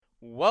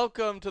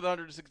Welcome to the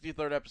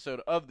 163rd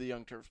episode of the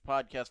YoungTerps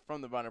podcast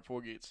from the Viner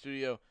 4Gate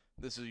studio.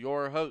 This is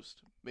your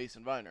host,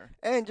 Mason Viner.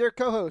 And your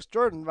co-host,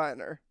 Jordan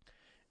Viner.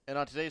 And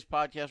on today's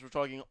podcast, we're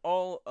talking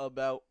all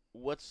about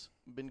what's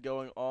been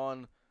going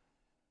on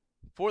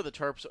for the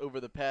Terps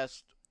over the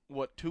past,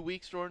 2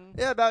 weeks, Jordan?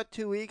 Yeah, about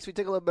 2 weeks. We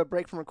took a little bit of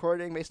break from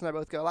recording. Mason and I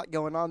both got a lot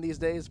going on these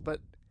days,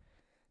 but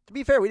to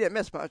be fair, we didn't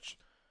miss much.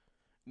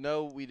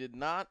 No, we did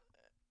not.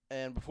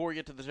 And before we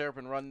get to the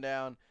Terrapin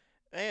Rundown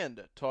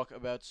and talk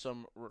about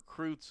some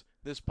recruits,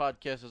 this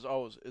podcast, as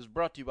always, is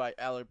brought to you by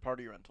Allied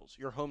Party Rentals,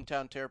 your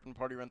hometown Terrapin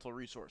party rental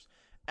resource.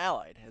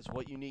 Allied has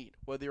what you need,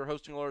 whether you're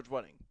hosting a large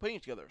wedding, putting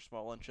together a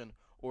small luncheon,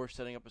 or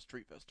setting up a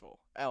street festival.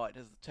 Allied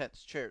has the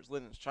tents, chairs,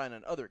 linens, china,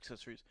 and other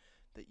accessories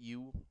that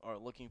you are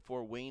looking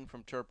for. Wayne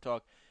from Terp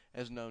Talk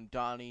has known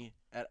Donnie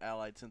at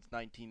Allied since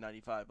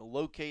 1995.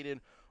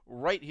 Located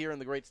right here in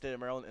the great state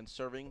of Maryland and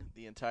serving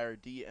the entire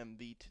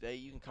DMV today.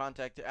 You can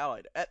contact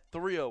Allied at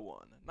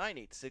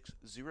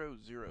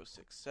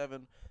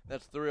 301-986-0067.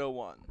 That's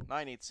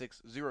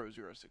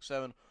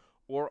 301-986-0067.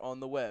 Or on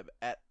the web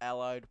at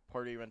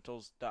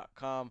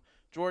alliedpartyrentals.com.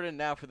 Jordan,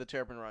 now for the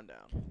Terrapin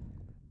Rundown.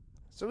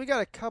 So we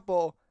got a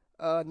couple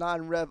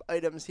non-rev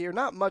items here.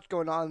 Not much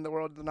going on in the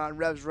world of the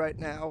non-revs right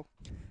now.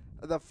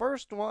 The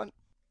first one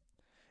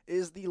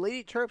is the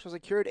Lady Terps has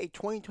secured a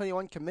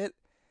 2021 commit.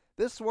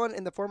 This one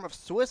in the form of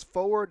Swiss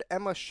forward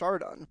Emma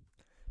Chardon.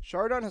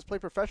 Chardon has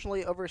played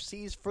professionally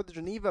overseas for the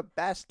Geneva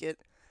Basket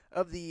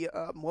of the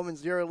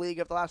Women's EuroLeague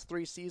of the last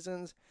 3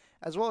 seasons,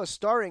 as well as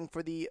starring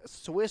for the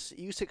Swiss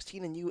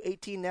U16 and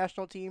U18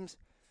 national teams.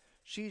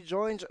 She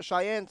joins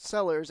Cheyenne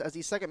Sellers as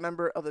the second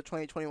member of the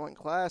 2021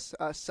 class.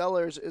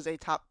 Sellers is a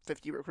top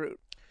 50 recruit.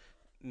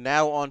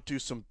 Now on to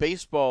some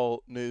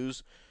baseball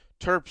news.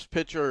 Terps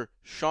pitcher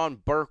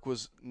Sean Burke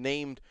was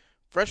named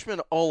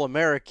Freshman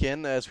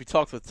All-American, as we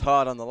talked with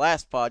Todd on the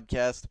last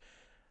podcast.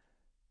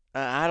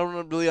 I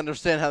don't really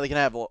understand how they can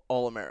have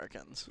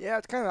All-Americans. Yeah,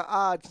 it's kind of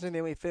odd considering they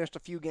only finished a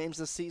few games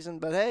this season,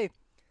 but hey,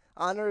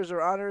 honors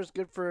are honors.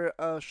 Good for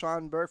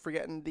Sean Burke for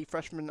getting the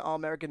Freshman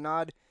All-American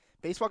nod.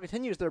 Baseball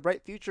continues their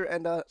bright future,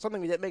 and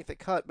something we didn't make the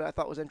cut, but I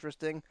thought was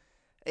interesting.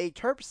 A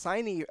Terps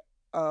signee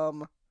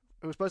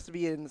who was supposed to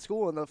be in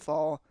school in the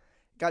fall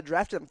got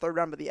drafted in the 3rd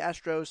round by the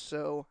Astros,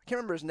 so I can't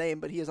remember his name,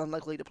 but he is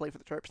unlikely to play for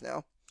the Terps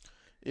now.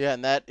 Yeah,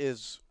 and that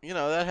is,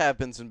 that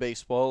happens in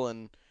baseball,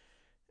 and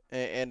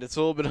it's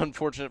a little bit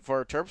unfortunate for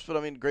our Terps, but I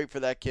mean, great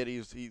for that kid.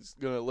 He's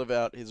going to live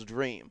out his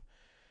dream.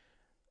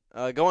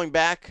 Going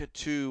back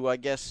to, I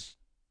guess,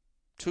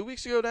 2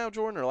 weeks ago now,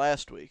 Jordan, or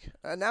last week?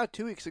 Now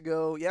 2 weeks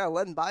ago, yeah,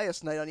 Len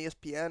Bias night on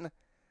ESPN.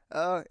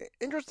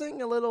 Interesting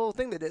little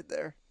thing they did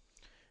there.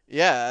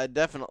 Yeah,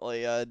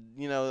 definitely. A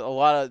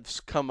lot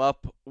of come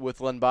up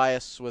with Len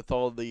Bias with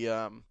all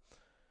the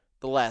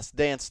Last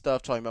Dance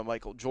stuff, talking about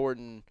Michael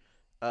Jordan,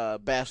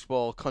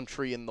 basketball,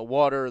 country in the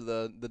water,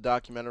 the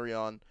documentary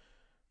on,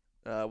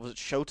 was it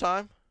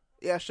Showtime?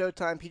 Yeah,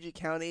 Showtime, PG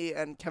County,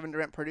 and Kevin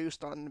Durant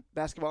produced on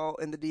basketball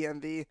in the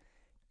DMV.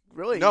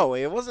 Really? No,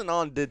 it wasn't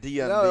on the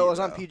DMV. No, it was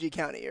though. on PG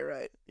County. You're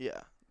right.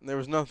 Yeah, there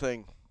was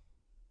nothing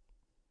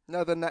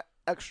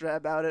extra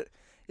about it.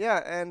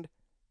 Yeah, and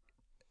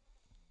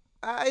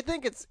I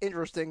think it's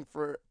interesting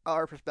for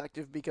our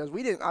perspective because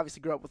we didn't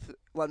obviously grow up with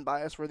Len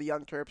Bias. We're the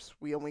Young Terps.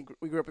 We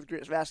grew up with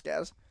Chris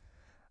Vasquez.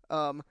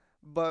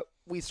 But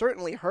we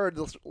certainly heard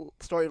the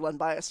story of Len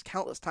Bias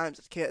countless times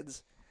as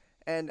kids.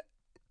 And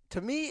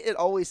to me, it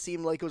always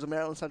seemed like it was a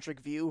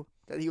Maryland-centric view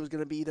that he was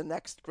going to be the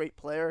next great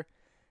player.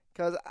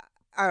 Because,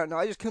 I don't know,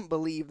 I just couldn't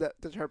believe that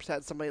the Terps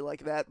had somebody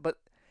like that. But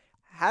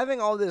having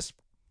all this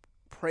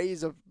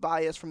praise of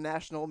Bias from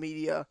national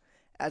media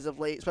as of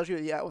late, especially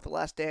with The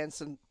Last Dance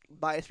and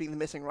Bias being the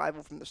missing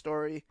rival from the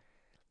story,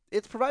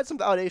 it's provided some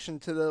validation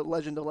to the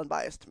legend of Len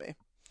Bias to me.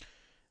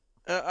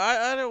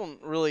 I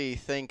don't really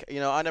think,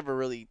 I never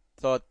really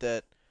thought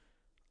that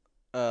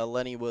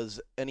Lenny was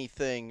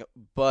anything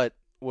but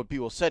what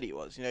people said he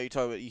was. You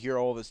hear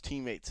all of his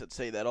teammates that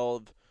say that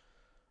all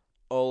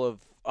of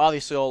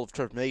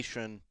Terp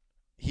Nation,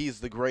 he's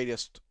the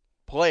greatest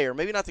player,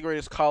 maybe not the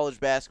greatest college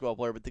basketball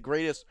player, but the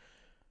greatest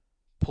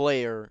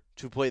player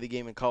to play the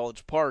game in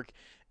College Park.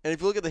 And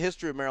if you look at the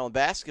history of Maryland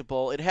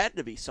basketball, it had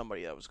to be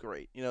somebody that was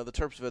great. The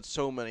Terps have had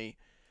so many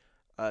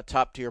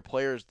top-tier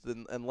players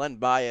and Len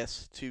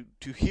Bias to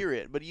hear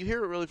it. But you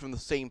hear it really from the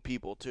same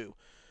people, too.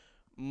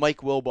 Mike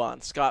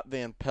Wilbon, Scott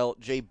Van Pelt,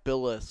 Jay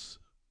Billis.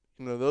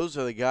 Those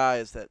are the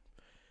guys that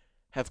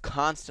have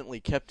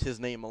constantly kept his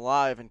name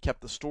alive and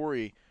kept the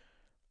story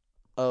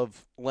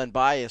of Len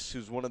Bias,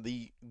 who's one of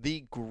the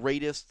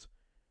greatest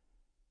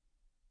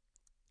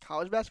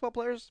college basketball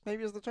players,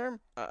 maybe is the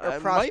term? Or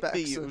it prospects. might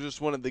be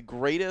just one of the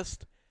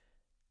greatest,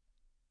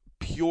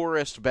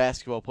 purest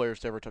basketball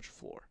players to ever touch a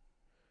floor.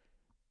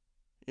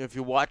 If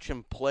you watch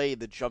him play,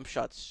 the jump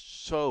shot's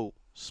so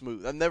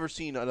smooth. I've never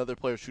seen another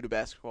player shoot a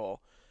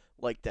basketball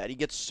like that. He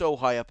gets so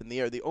high up in the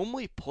air. The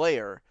only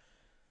player,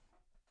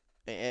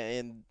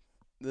 and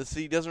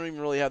he doesn't even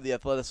really have the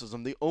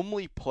athleticism, the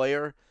only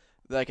player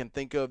that I can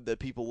think of that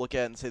people look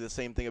at and say the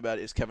same thing about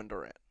is Kevin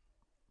Durant.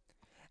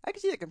 I can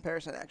see the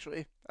comparison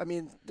actually. I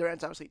mean,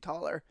 Durant's obviously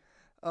taller,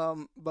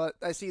 but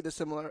I see the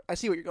similar. I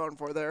see what you're going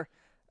for there,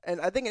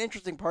 and I think an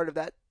interesting part of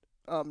that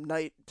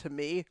night to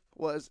me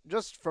was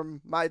just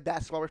from my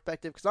basketball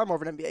perspective, because I'm more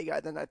of an NBA guy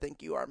than I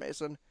think you are,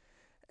 Mason.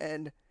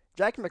 And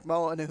Jackie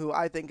McMullen, who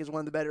I think is one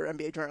of the better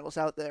NBA journalists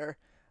out there,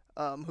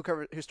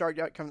 who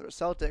started out covering the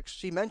Celtics,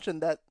 she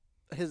mentioned that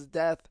his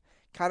death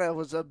kind of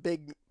was a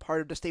big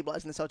part of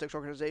destabilizing the Celtics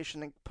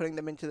organization and putting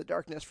them into the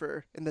darkness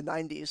for in the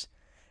 '90s,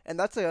 and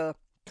that's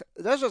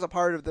just a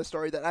part of the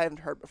story that I haven't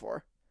heard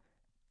before.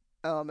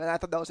 And I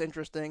thought that was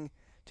interesting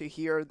to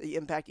hear the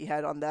impact he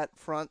had on that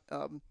front.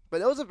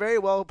 But it was a very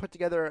well put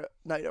together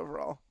night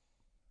overall.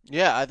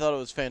 Yeah, I thought it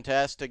was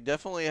fantastic.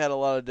 Definitely had a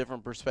lot of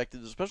different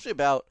perspectives, especially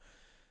about,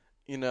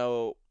 you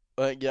know,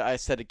 yeah, I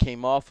said it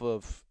came off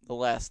of The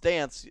Last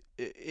Dance.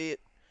 It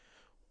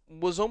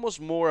was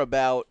almost more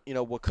about,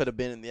 what could have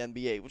been in the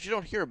NBA, which you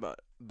don't hear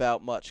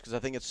about much because I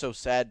think it's so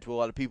sad to a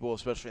lot of people,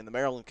 especially in the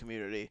Maryland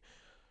community.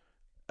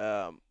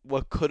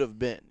 What could have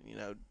been,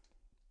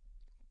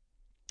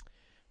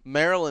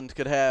 Maryland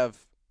could have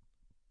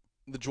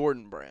the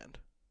Jordan brand,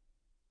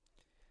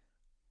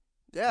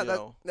 Yeah, you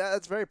know.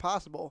 that's very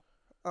possible.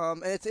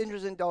 And it's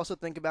interesting to also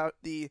think about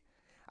the.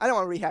 I don't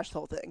want to rehash the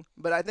whole thing,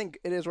 but I think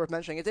it is worth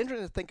mentioning. It's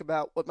interesting to think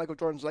about what Michael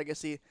Jordan's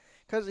legacy,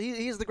 because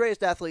he's the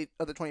greatest athlete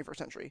of the 21st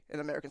century in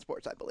American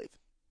sports, I believe,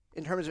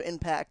 in terms of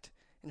impact,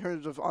 in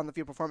terms of on the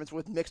field performance,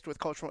 with mixed with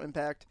cultural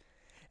impact.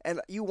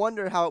 And you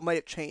wonder how it might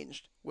have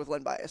changed with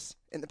Len Bias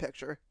in the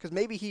picture, because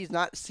maybe he's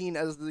not seen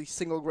as the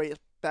single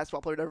greatest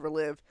basketball player to ever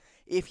live.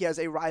 If he has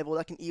a rival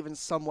that can even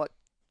somewhat,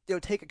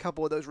 take a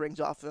couple of those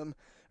rings off him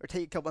or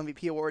take a couple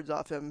MVP awards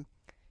off him,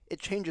 it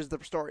changes the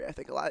story. I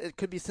think a lot. It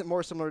could be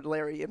more similar to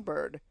Larry and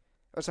Bird,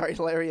 or sorry,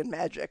 Larry and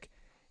Magic,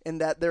 in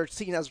that they're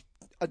seen as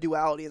a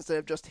duality instead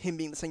of just him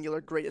being the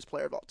singular greatest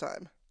player of all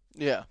time.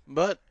 Yeah,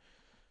 but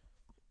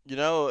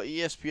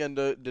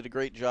ESPN did a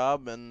great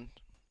job, and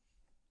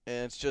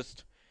it's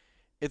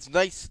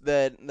nice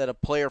that a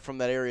player from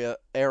that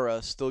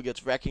era still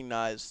gets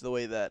recognized the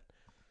way that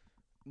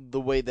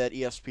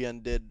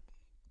ESPN did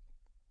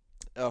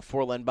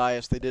for Len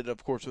Bias. They did,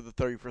 of course, with the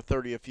 30 for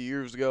 30 a few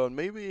years ago, and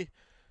maybe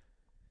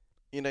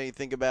you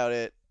think about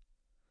it,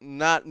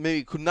 not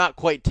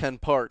quite 10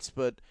 parts,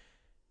 but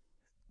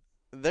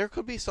there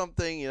could be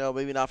something,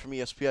 maybe not from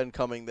ESPN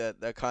coming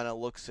that kind of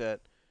looks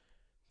at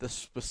the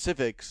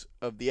specifics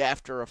of the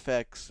after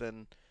effects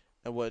and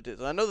what it is.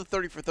 And I know the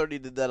 30 for 30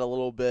 did that a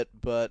little bit,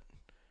 but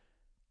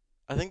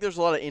I think there's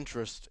a lot of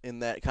interest in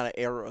that kind of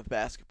era of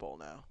basketball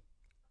now.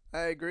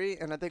 I agree,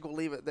 and I think we'll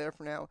leave it there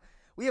for now.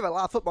 We have a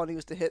lot of football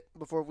news to hit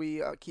before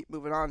we keep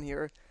moving on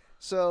here.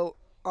 So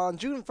on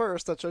June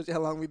 1st, that shows you how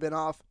long we've been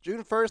off.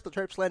 June 1st, the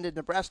Terps landed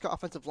Nebraska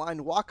offensive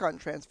line walk-on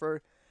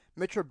transfer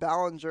Mitchell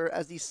Ballinger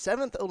as the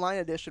seventh O-line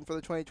addition for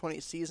the 2020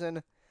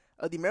 season.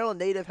 The Maryland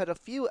native had a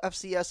few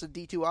FCS and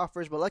D2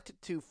 offers, but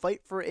elected to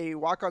fight for a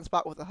walk-on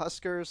spot with the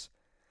Huskers.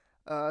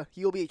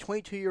 He will be a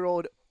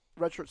 22-year-old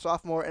redshirt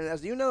sophomore, and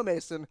as you know,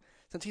 Mason,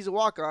 since he's a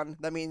walk-on,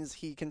 that means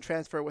he can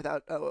transfer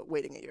without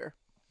waiting a year.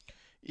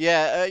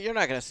 Yeah, you're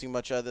not going to see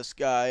much out of this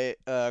guy,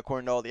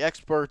 according to all the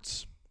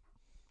experts.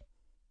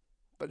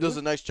 But Does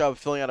a nice job of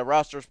filling out a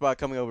roster spot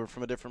coming over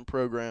from a different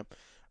program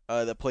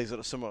that plays at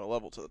a similar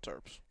level to the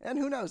Terps. And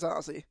who knows,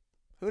 honestly.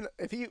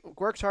 If he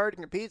works hard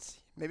and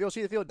competes, maybe he'll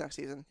see the field next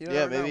season.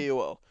 Yeah, maybe he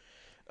will.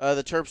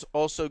 The Terps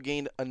also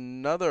gained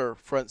another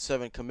front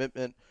seven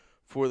commitment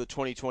for the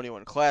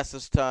 2021 class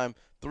this time.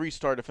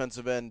 Three-star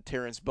defensive end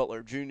Terrence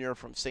Butler Jr.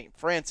 from St.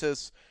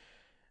 Francis.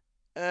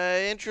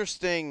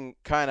 Interesting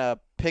kind of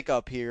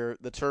pickup here.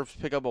 The Terps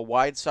pick up a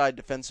wide side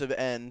defensive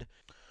end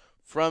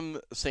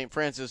from St.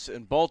 Francis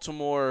in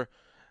Baltimore.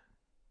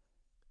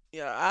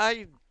 Yeah,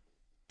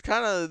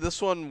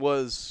 this one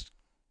was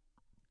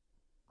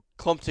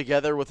clumped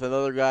together with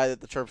another guy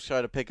that the Terps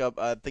tried to pick up.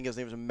 I think his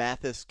name is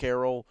Mathis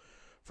Carroll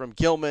from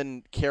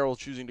Gilman. Carroll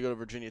choosing to go to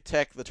Virginia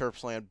Tech. The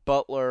Terps land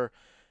Butler.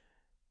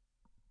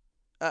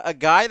 A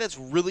guy that's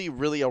really,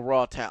 really a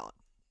raw talent.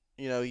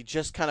 He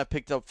just kind of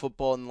picked up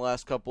football in the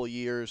last couple of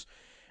years,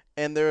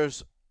 and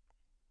there's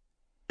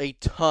a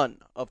ton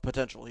of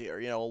potential here.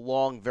 A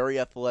long, very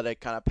athletic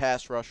kind of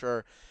pass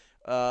rusher.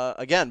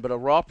 Again, but a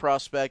raw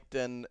prospect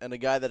and a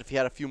guy that if he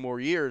had a few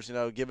more years,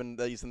 given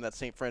that he's in that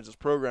St. Francis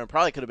program,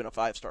 probably could have been a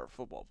five-star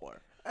football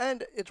player.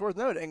 And it's worth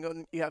noting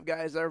when you have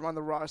guys that are on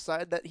the raw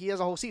side that he has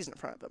a whole season in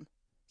front of him.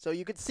 So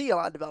you could see a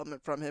lot of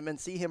development from him and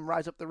see him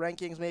rise up the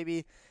rankings,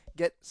 maybe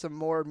get some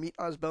more meat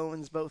on his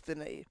bones, both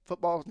in a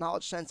football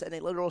knowledge sense and a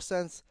literal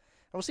sense.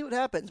 And we'll see what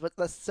happens. But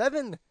the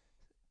 7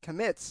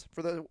 commits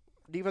for the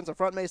defensive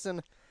front,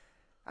 Mason,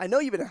 I know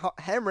you've been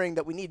hammering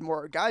that we need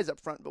more guys up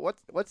front, but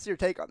what's your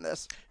take on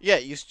this? Yeah,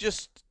 you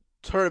just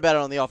heard about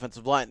it on the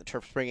offensive line. The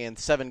Terps bringing in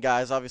 7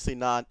 guys, obviously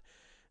not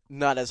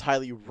as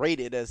highly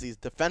rated as these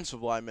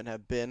defensive linemen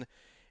have been.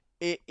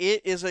 It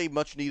is a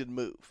much-needed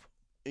move.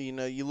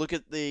 You look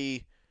at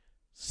the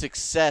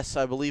success,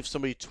 I believe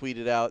somebody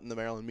tweeted out in the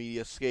Maryland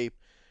Mediascape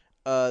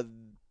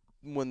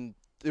when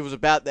it was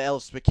about the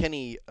Ellis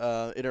McKinney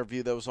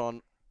interview that was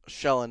on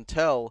Shell and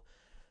Tell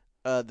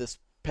this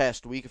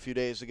past week, a few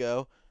days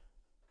ago.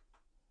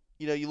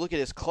 You look at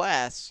his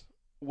class.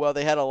 Well,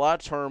 they had a lot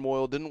of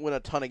turmoil, didn't win a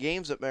ton of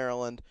games at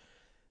Maryland.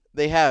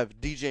 They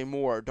have DJ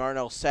Moore,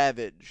 Darnell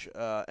Savage,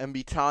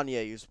 MB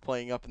Tanya, who's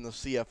playing up in the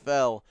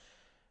CFL.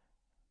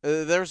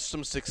 There's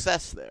some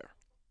success there.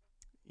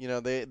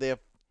 They have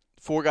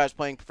four guys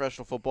playing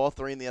professional football,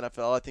 three in the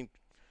NFL. I think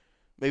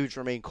maybe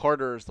Jermaine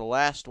Carter is the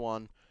last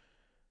one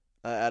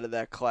out of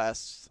that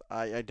class.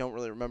 I don't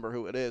really remember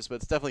who it is, but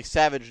it's definitely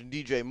Savage and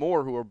DJ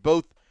Moore, who are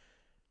both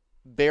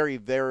very,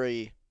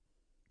 very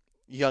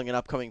young and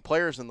upcoming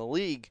players in the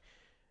league.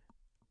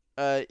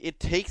 It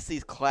takes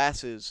these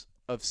classes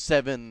of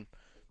 7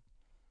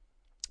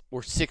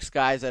 or 6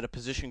 guys at a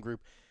position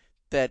group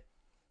that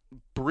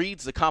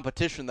breeds the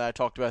competition that I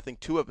talked about, I think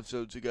 2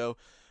 episodes ago,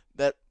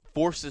 that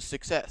forces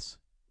success.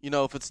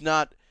 If it's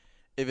not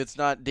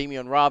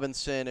Damian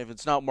Robinson, if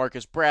it's not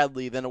Marcus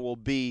Bradley, then it will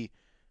be,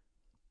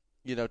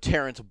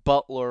 Terrence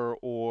Butler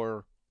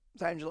or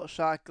Angelo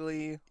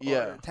Shockley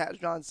yeah, or Taz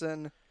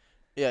Johnson.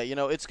 yeah.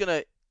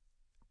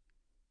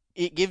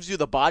 It gives you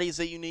the bodies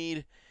that you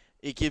need.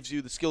 It gives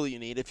you the skill that you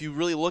need. If you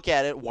really look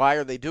at it, why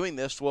are they doing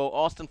this? Well,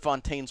 Austin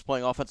Fontaine's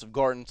playing offensive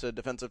guard instead of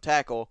defensive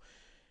tackle,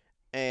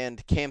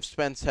 and Cam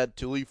Spence had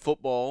to leave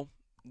football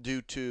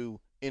due to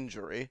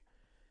injury.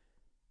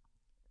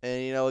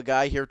 And, a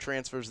guy here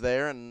transfers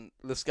there, and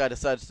this guy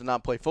decides to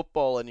not play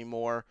football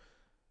anymore.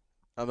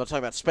 I'm not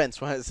talking about Spence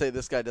when I say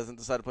this guy doesn't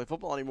decide to play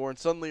football anymore, and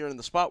suddenly you're in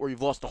the spot where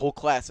you've lost a whole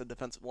class at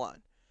defensive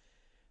line.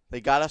 They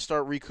got to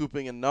start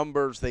recouping in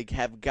numbers. They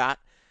have got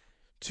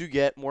to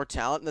get more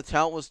talent, and the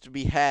talent was to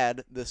be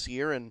had this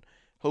year, and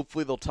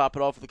hopefully they'll top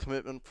it off with a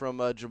commitment from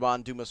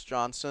Javon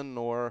Dumas-Johnson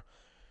or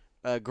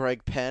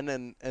Greg Penn,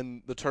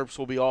 and the Terps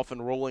will be off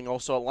and rolling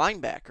also at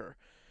linebacker.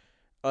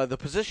 The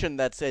position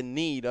that's in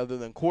need other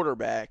than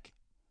quarterback,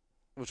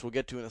 which we'll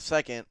get to in a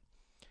second,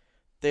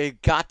 they've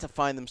got to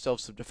find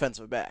themselves some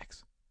defensive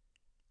backs.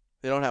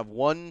 They don't have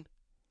one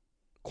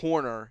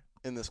corner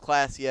in this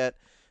class yet.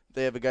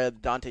 They have a guy,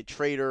 Dante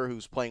Trader,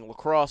 who's playing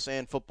lacrosse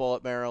and football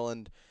at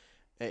Maryland,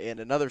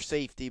 and another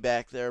safety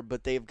back there,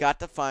 but they've got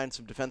to find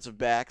some defensive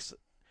backs.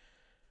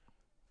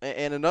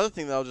 And another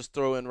thing that I'll just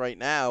throw in right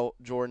now,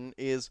 Jordan,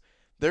 is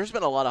there's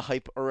been a lot of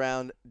hype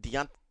around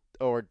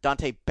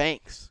Dante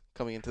Banks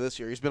coming into this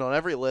year. He's been on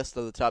every list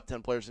of the top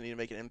 10 players that need to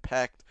make an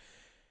impact.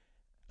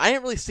 I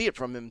didn't really see it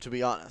from him, to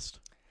be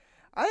honest.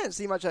 I didn't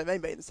see much of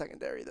anybody in the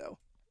secondary, though.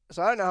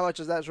 So I don't know how much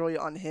of that's really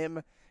on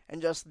him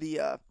and just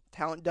the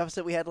talent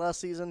deficit we had last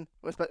season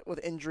with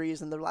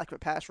injuries and the lack of a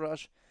pass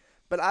rush.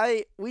 But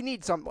we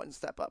need someone to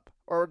step up,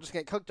 or we're just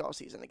going to get cooked all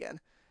season again.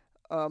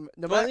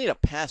 They need a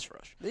pass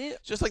rush.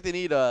 Just like they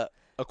need a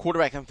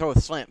quarterback can throw a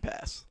slant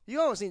pass. You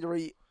almost need to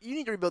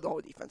rebuild the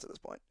whole defense at this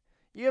point.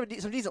 You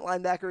have some decent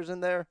linebackers in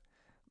there,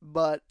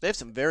 but they have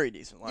some very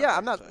decent linebackers. Yeah,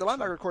 the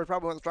linebacker core is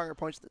probably one of the stronger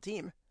points of the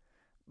team,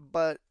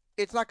 but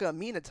it's not going to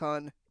mean a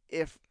ton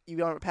if you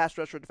don't have a pass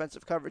rush or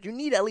defensive coverage. You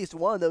need at least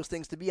one of those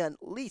things to be at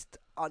least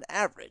on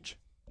average.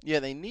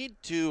 Yeah, they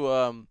need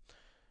to,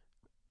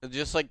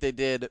 just like they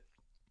did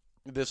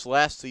this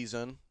last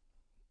season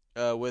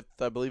with,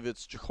 I believe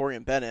it's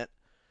Jacorian Bennett,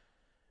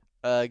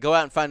 go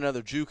out and find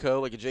another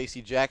JUCO like a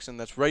J.C. Jackson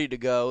that's ready to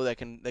go that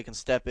can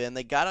step in.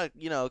 They gotta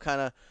kind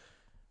of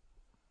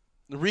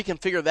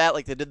reconfigure that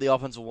like they did the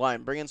offensive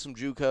line. Bring in some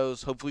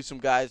JUCOs, hopefully some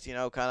guys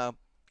kind of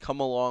come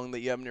along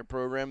that you have in your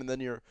program, and then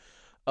you're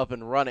up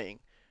and running.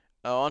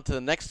 On to the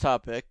next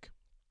topic.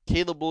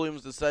 Caleb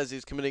Williams decides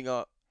he's committing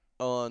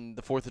on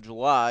the 4th of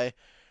July.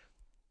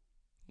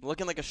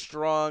 Looking like a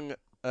strong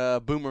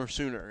Boomer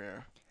Sooner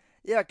here.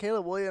 Yeah,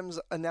 Caleb Williams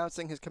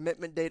announcing his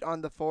commitment date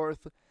on the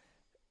 4th.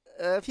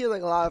 I feel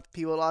like a lot of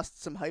people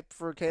lost some hype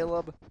for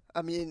Caleb.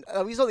 I mean,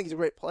 we still think he's a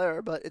great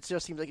player, but it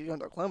just seems like he's going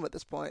to Oklahoma at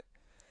this point.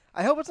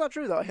 I hope it's not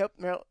true, though. I hope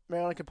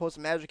Maryland can pull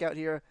some magic out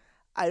here.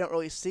 I don't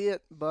really see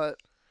it, but...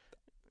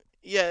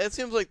 Yeah, it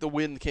seems like the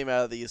wind came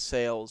out of these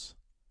sails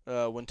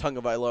when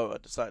Tunga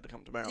Vailoa decided to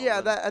come to Maryland.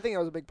 Yeah, I think that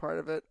was a big part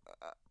of it.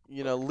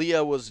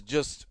 Leah was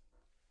just...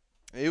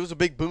 It was a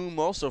big boom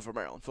also for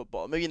Maryland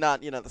football. Maybe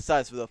not, the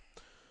size of the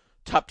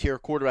top-tier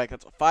quarterback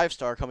that's a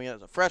 5-star coming in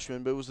as a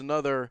freshman, but it was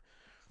another...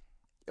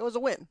 It was a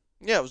win.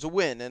 Yeah, it was a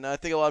win, and I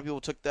think a lot of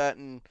people took that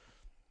and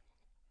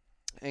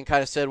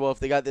kind of said, well, if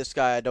they got this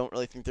guy, I don't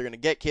really think they're going to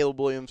get Caleb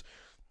Williams.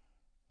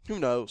 Who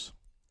knows?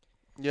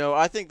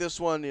 I think this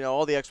one,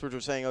 all the experts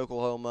are saying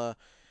Oklahoma.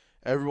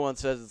 Everyone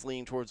says it's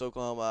leaning towards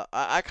Oklahoma.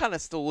 I kind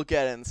of still look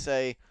at it and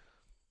say,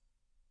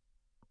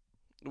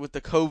 with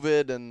the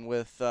COVID and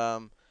with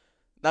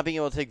not being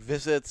able to take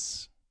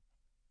visits,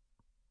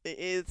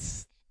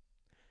 it's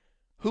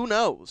who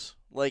knows?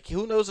 Like,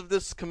 who knows if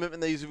this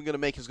commitment that he's even going to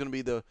make is going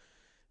to be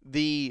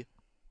the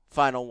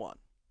final one?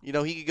 He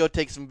could go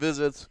take some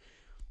visits,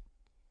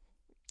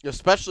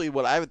 especially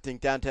what I would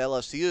think down to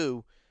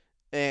LSU,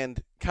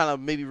 and kind of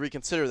maybe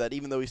reconsider that,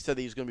 even though he said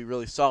that he's going to be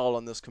really solid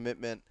on this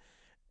commitment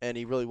and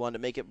he really wanted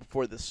to make it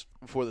before this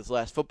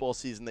last football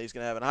season that he's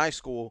going to have in high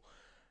school.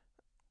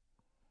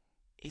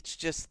 It's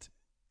just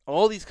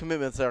all these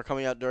commitments that are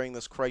coming out during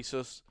this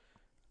crisis,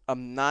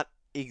 I'm not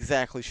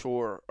exactly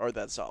sure are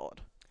that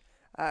solid.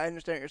 I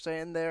understand what you're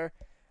saying there.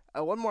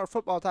 One more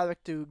football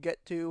topic to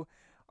get to.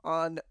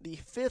 On the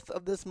 5th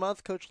of this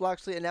month, Coach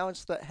Loxley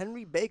announced that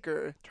Henry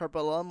Baker, Terp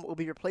alum, will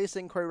be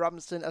replacing Corey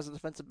Robinson as the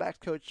defensive backs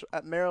coach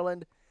at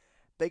Maryland.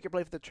 Baker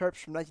played for the Terps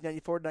from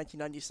 1994 to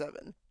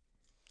 1997.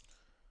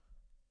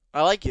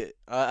 I like it.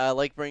 I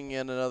like bringing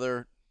in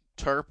another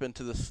Terp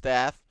into the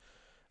staff.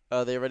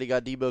 They already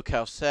got Debo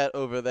Cowsett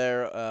over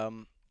there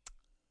on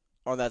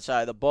that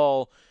side of the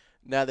ball.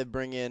 Now they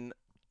bring in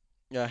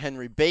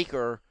Henry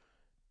Baker,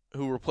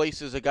 who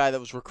replaces a guy that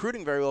was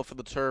recruiting very well for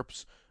the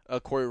Terps,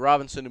 Corey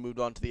Robinson, who moved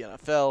on to the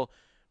NFL.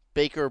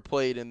 Baker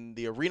played in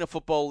the Arena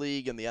Football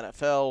League and the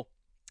NFL.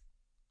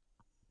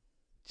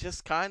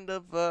 Just kind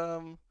of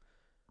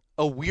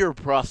a weird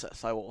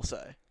process, I will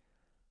say.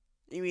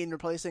 You mean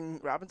replacing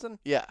Robinson?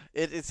 Yeah,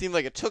 it seemed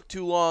like it took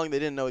too long. They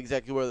didn't know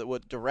exactly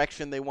what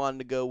direction they wanted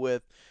to go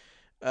with.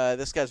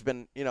 This guy's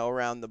been,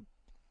 around the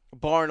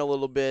barn a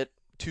little bit.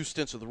 2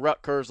 stints with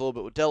Rutgers, a little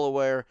bit with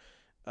Delaware,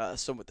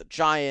 some with the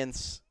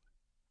Giants.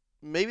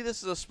 Maybe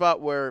this is a spot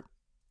where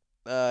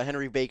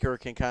Henry Baker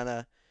can kind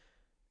of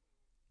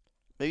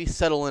maybe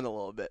settle in a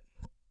little bit.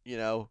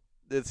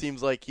 It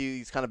seems like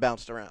he's kind of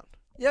bounced around.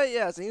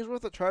 Yeah. So he was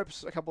with the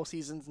Terps a couple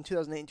seasons in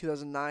 2008 and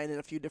 2009 in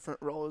a few different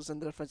roles in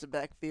the defensive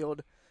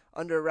backfield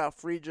under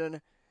Ralph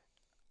Region.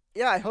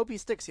 Yeah, I hope he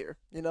sticks here.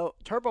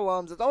 Terp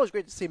alums, it's always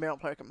great to see a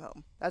Maryland player come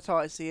home. That's how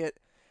I see it.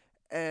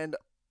 And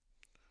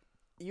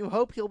you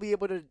hope he'll be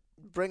able to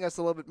bring us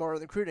a little bit more on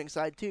the recruiting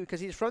side, too, because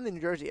he's from the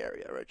New Jersey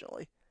area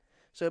originally.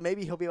 So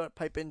maybe he'll be able to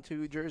pipe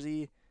into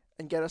Jersey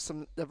and get us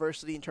some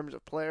diversity in terms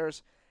of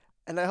players.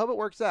 And I hope it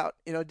works out.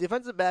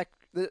 Defensive back,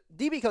 the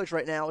DB coach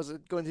right now is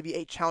going to be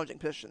a challenging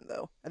position,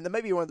 though. And that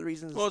may be one of the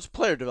reasons. Well, it's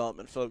player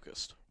development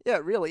focused. Yeah,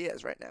 it really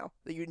is right now.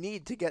 That you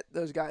need to get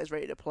those guys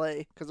ready to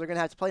play because they're going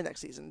to have to play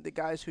next season. The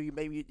guys who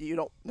you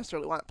don't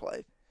necessarily want to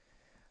play.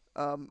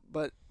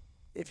 But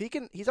if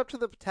he's up to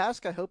the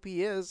task. I hope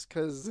he is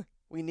because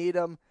we need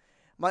him.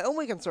 My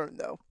only concern,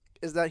 though,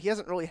 is that he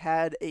hasn't really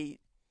had a.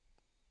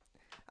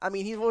 I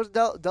mean, he was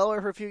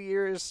Delaware for a few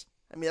years.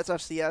 I mean, that's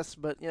FCS,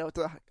 but it's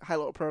a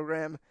high-level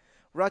program.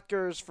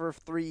 Rutgers for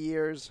 3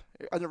 years.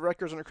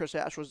 Rutgers under Chris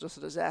Ash was just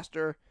a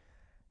disaster.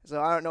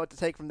 So I don't know what to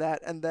take from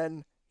that. And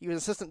then he was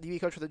assistant DB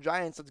coach for the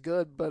Giants. That's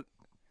good, but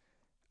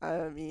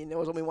I mean, it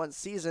was only one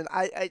season.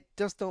 I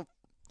just don't.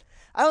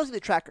 I don't see the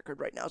track record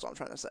right now. Is what I'm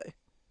trying to say.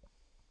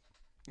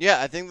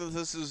 Yeah, I think that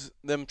this is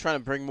them trying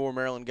to bring more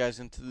Maryland guys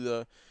into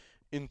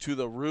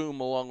the room,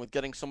 along with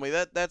getting somebody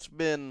that's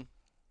been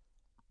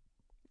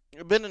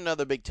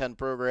another Big Ten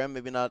program.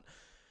 Maybe not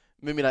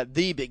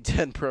the Big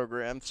Ten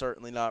program.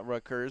 Certainly not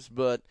Rutgers,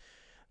 but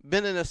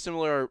been in a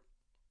similar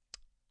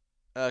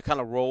kind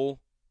of role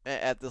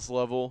at this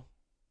level.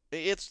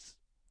 It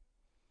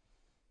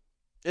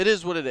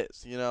is what it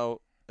is.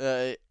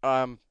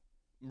 I'm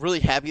really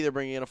happy they're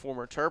bringing in a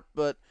former Terp,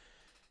 but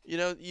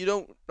you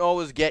don't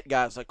always get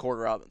guys like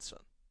Corey Robinson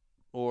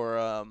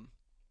or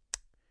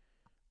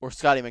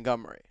Scotty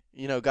Montgomery.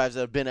 Guys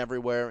that have been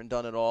everywhere and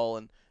done it all,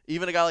 and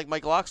even a guy like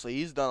Mike Loxley,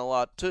 he's done a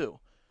lot too.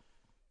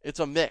 It's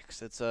a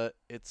mix. It's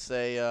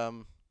a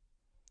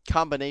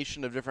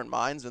combination of different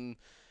minds, and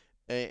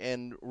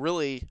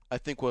really, I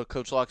think what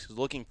Coach Loxley is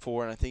looking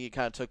for, and I think he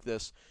kind of took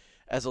this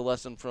as a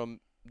lesson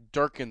from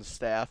Durkin's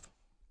staff.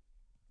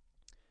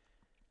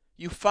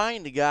 You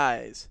find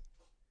guys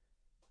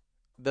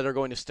that are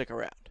going to stick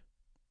around.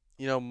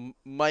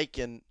 Mike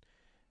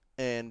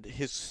and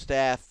his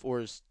staff, or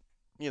his,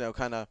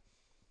 kind of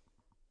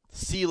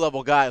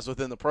C-level guys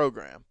within the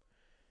program.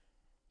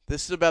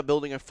 This is about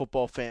building a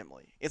football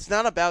family. It's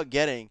not about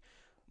getting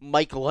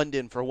Mike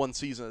London for one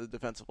season as a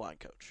defensive line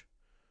coach.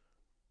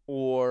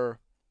 Or,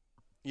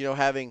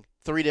 having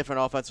 3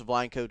 different offensive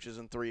line coaches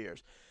in 3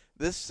 years.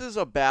 This is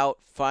about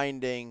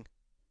finding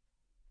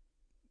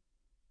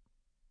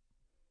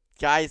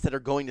guys that are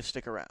going to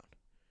stick around.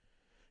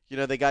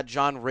 They got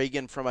John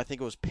Reagan from, I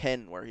think it was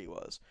Penn where he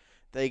was.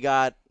 They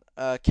got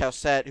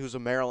Cowsett, who's a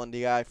Maryland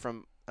guy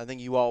from, I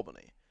think,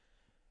 UAlbany.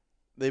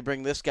 They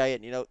bring this guy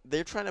in.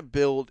 They're trying to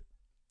build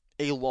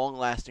a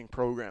long-lasting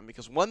program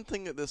because one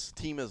thing that this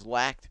team has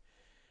lacked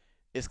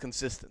is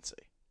consistency.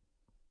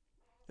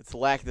 It's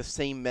lacked the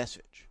same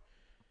message.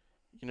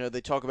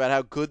 They talk about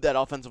how good that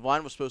offensive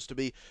line was supposed to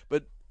be,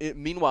 but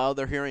meanwhile,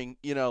 they're hearing,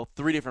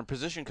 3 different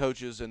position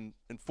coaches in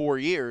 4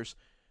 years.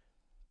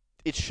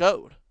 It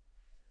showed.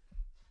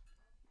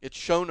 It's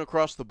shown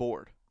across the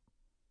board.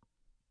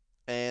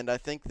 And I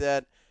think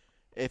that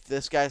if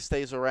this guy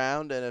stays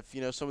around and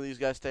if, some of these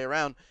guys stay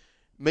around,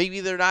 maybe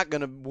they're not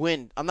going to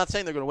win. I'm not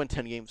saying they're going to win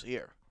 10 games a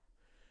year.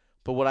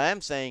 But what I am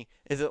saying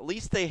is at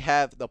least they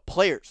have the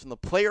players. From the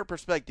player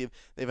perspective,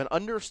 they have an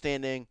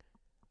understanding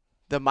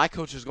that my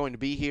coach is going to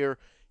be here.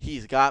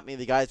 He's got me.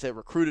 The guys that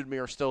recruited me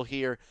are still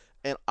here.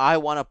 And I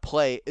want to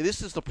play.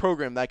 This is the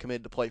program that I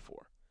committed to play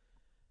for.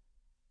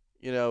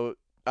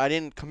 I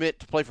didn't commit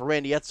to play for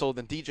Randy Edsel,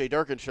 then DJ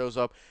Durkin shows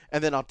up,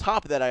 and then on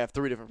top of that, I have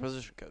 3 different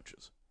position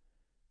coaches.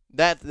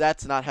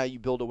 That's not how you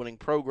build a winning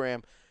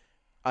program.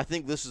 I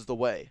think this is the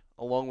way,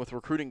 along with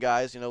recruiting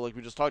guys, like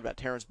we just talked about,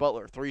 Terrence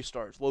Butler, 3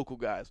 stars, local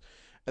guys,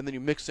 and then you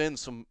mix in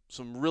some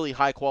really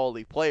high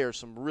quality players,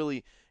 some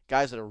really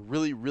guys that are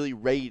really really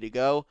ready to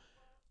go,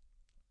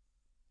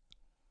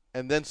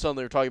 and then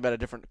suddenly we're talking about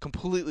a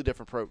completely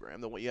different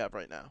program than what you have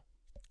right now.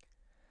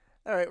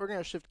 All right, we're going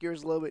to shift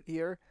gears a little bit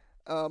here.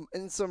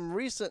 In some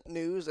recent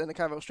news and a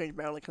kind of a strange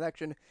Maryland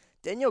connection,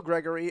 Daniel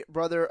Gregory,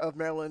 brother of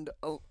Maryland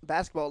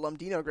basketball alum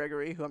Dino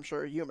Gregory, who I'm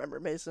sure you remember,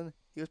 Mason.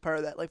 He was part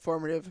of that like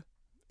formative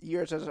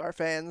years as our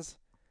fans.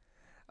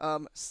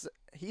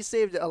 He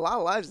saved a lot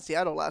of lives in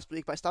Seattle last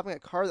week by stopping a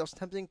car that was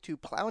attempting to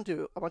plow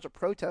into a bunch of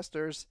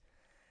protesters.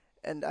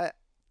 And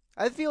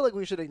I feel like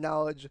we should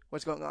acknowledge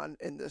what's going on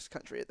in this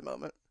country at the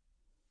moment.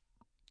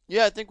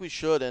 Yeah, I think we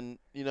should, and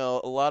a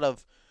lot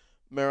of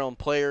Maryland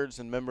players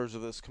and members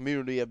of this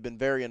community have been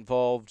very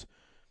involved.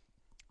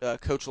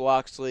 Coach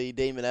Loxley,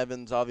 Damon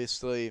Evans,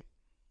 obviously,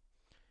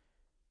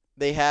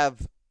 they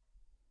have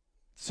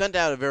sent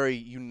out a very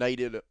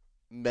united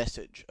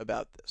message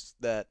about this.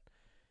 That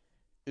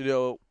you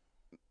know,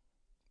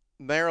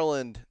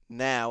 Maryland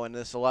now, and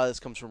a lot of this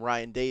comes from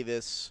Ryan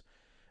Davis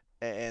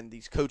and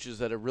these coaches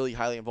that are really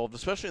highly involved,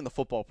 especially in the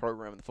football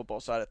program and the football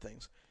side of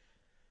things.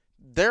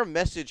 Their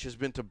message has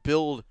been to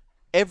build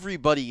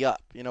everybody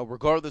up,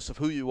 regardless of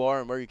who you are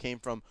and where you came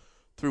from,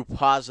 through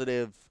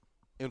positive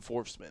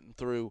enforcement,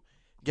 through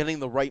getting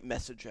the right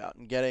message out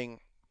and getting,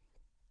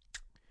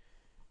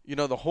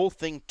 the whole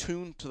thing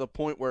tuned to the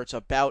point where it's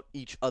about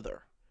each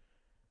other.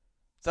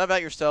 It's not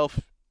about yourself,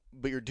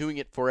 but you're doing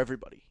it for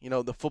everybody.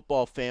 The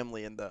football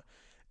family and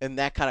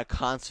that kind of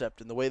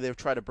concept and the way they've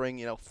tried to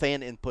bring,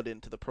 fan input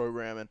into the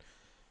program. And,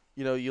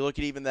 you look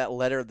at even that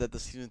letter that the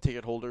season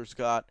ticket holders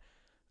got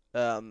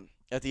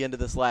at the end of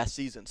this last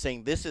season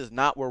saying this is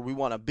not where we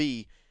want to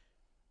be,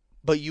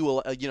 but you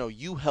will,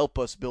 you help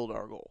us build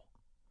our goal.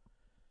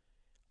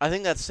 I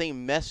think that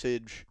same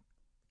message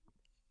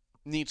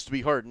needs to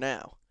be heard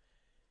now.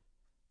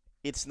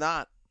 It's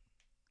not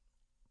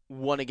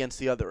one against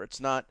the other. It's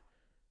not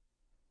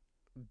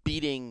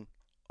beating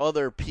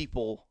other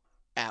people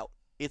out.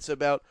 It's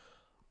about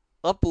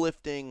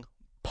uplifting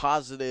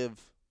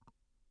positive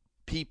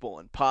people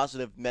and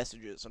positive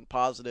messages and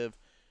positive,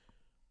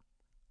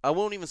 I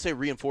won't even say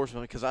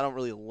reinforcement because I don't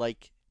really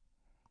like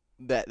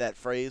that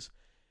phrase,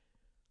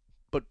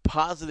 but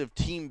positive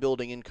team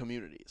building in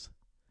communities.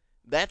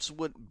 That's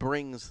what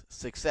brings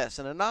success.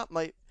 And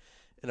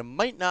it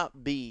might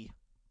not be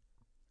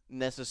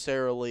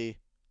necessarily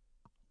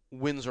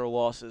wins or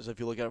losses if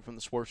you look at it from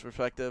the sports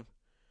perspective.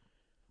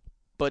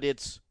 But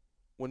it's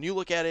when you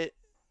look at it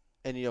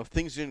and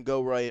things didn't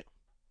go right,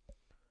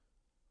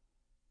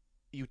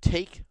 you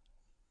keep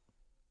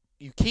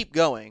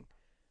going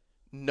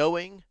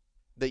knowing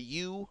that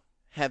you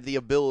have the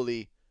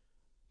ability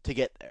to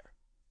get there.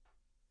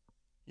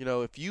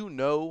 If you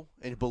know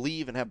and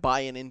believe and have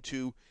buy-in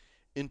into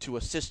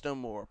a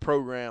system or a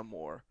program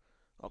or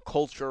a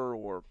culture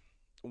or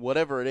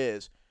whatever it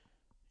is,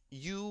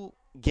 you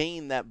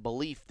gain that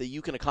belief that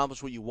you can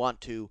accomplish what you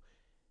want to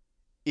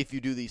if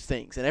you do these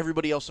things. And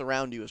everybody else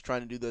around you is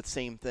trying to do the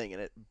same thing.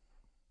 And it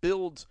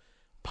builds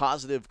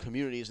positive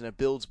communities and it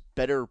builds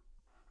better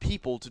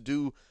people to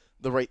do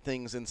the right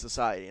things in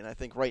society. And I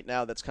think right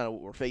now that's kind of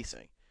what we're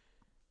facing.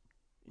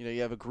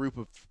 You have a group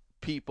of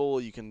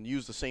people, you can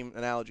use the same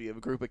analogy. You have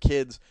a group of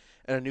kids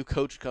and a new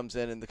coach comes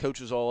in and the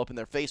coach is all up in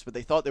their face, but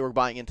they thought they were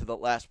buying into the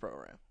last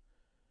program.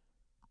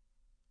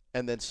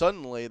 And then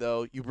suddenly,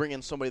 though, you bring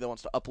in somebody that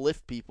wants to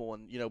uplift people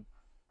and,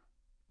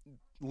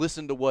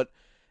 listen to what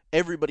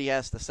everybody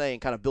has to say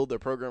and kind of build their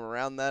program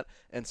around that,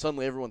 and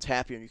suddenly everyone's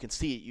happy and you can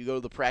see it. You go to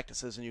the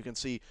practices and you can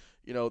see,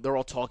 they're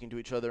all talking to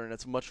each other and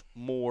it's a much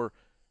more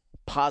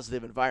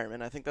positive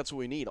environment. I think that's what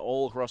we need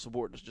all across the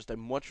board. It's just a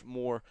much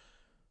more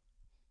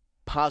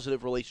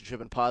positive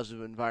relationship and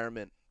positive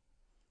environment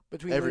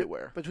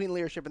everywhere. Between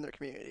leadership and their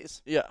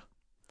communities. Yeah.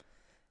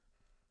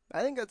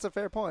 I think that's a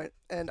fair point.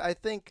 And I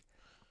think,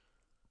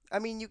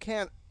 you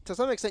can't, to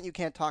some extent, you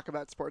can't talk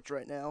about sports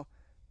right now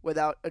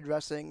without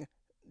addressing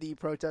the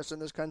protests in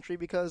this country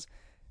because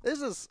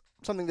this is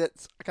something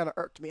that's kind of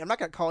irked me. I'm not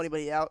going to call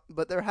anybody out,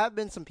 but there have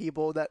been some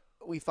people that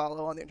we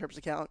follow on the YoungTerps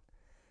account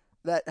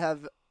that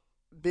have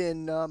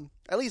been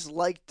at least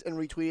liked and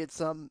retweeted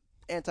some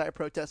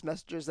anti-protest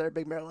messages that are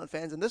big Maryland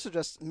fans, and this is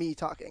just me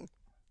talking.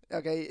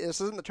 Okay, this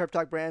isn't the Terp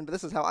Talk brand, but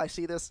this is how I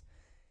see this.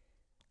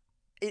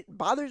 It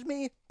bothers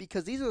me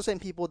because these are the same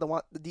people that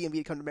want the DMV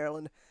to come to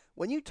Maryland.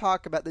 When you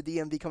talk about the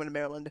DMV coming to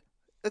Maryland,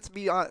 let's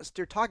be honest,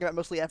 you're talking about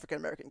mostly African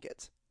American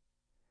kids.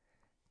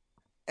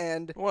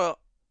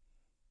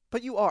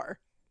 But you are.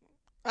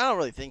 I don't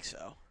really think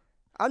so.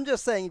 I'm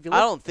just saying, if you I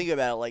don't think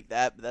about it like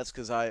that, but that's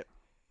because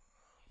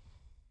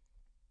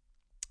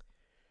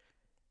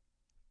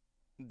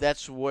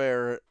that's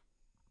where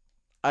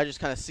I just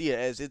kind of see it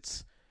as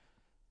it's.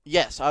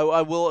 Yes,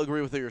 I will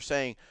agree with what you're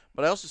saying,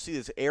 but I also see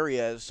this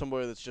area as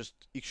somewhere that's just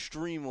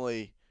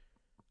extremely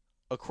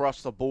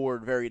across the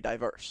board very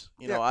diverse.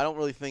 I don't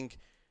really think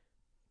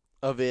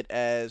of it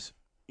as,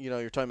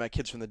 you're talking about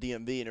kids from the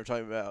DMV and you're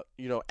talking about,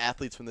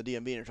 athletes from the DMV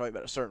and you're talking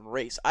about a certain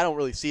race. I don't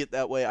really see it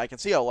that way. I can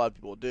see how a lot of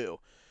people do,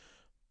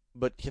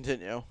 but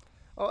continue.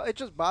 Well, it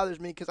just bothers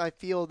me because I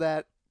feel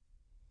that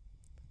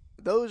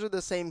those are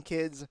the same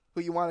kids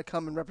who you want to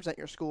come and represent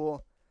your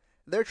school.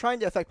 They're trying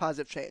to affect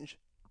positive change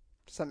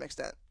to some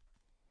extent.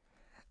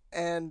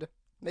 And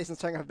Mason's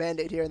trying a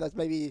band-aid here, and that's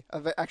maybe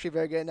actually a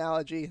very good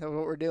analogy of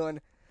what we're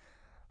doing.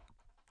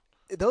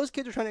 Those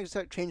kids are trying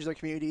to change their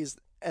communities,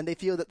 and they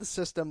feel that the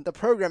system, the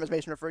program, as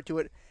Mason referred to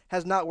it,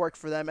 has not worked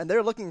for them, and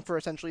they're looking for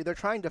they're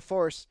trying to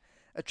force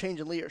a change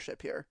in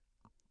leadership here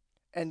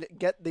and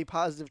get the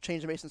positive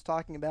change that Mason's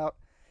talking about.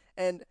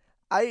 And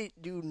I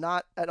do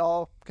not at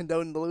all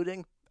condone the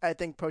looting. I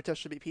think protests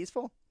should be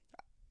peaceful,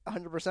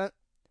 100%.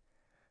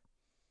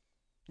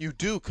 You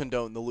do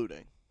condone the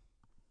looting.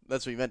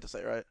 That's what you meant to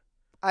say, right?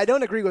 I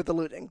don't agree with the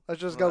looting.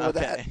 Let's just go with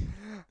that Okay.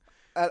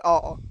 at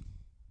all.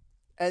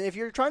 And if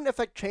you're trying to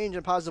affect change in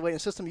a positive way in a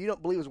system you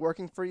don't believe is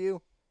working for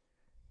you,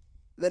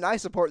 then I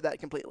support that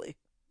completely.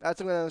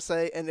 That's what I'm going to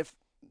say. And if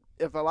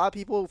a lot of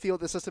people feel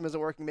the system isn't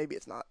working, maybe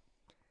it's not.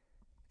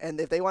 And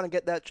if they want to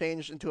get that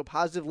changed into a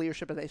positive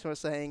leadership, as Mason was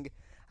saying,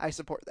 I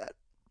support that.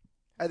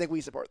 I think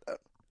we support that.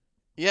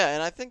 Yeah,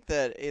 and I think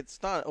that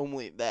it's not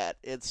only that.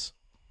 It's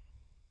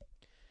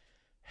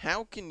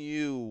how can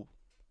you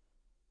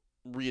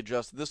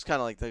readjust? This is kind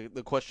of like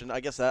the question I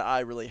guess that I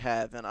really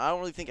have, and I don't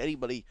really think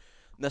anybody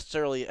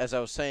necessarily, as I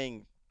was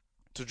saying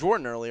to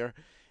Jordan earlier,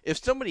 if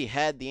somebody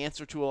had the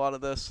answer to a lot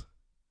of this,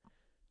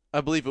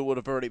 I believe it would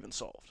have already been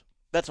solved.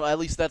 At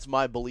least that's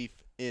my belief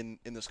in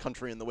this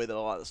country and the way that a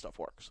lot of this stuff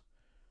works.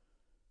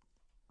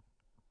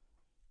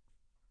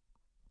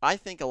 I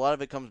think a lot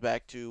of it comes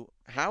back to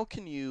how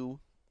can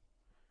you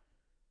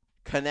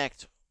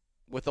connect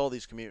with all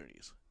these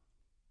communities?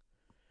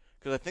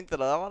 Because I think that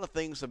a lot of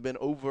things have been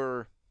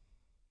over.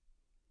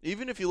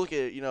 Even if you look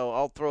at,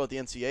 I'll throw out the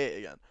NCAA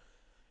again.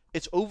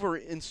 It's over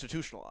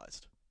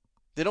institutionalized.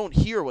 They don't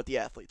hear what the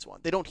athletes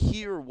want. They don't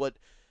hear what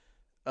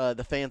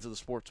the fans of the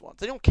sports want.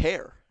 They don't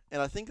care.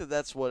 And I think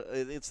that's what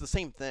it's the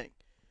same thing.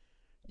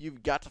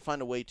 You've got to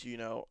find a way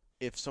to,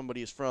 if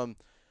somebody is from,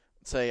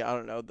 say, I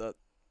don't know, the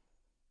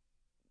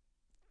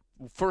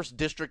first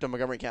district of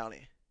Montgomery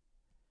County,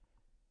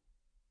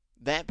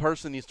 that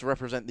person needs to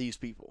represent these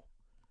people.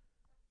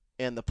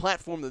 And the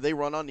platform that they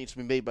run on needs to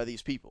be made by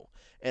these people.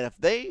 And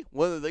if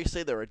whether they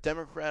say they're a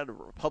Democrat or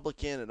a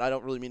Republican, and I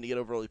don't really mean to get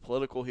overly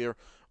political here,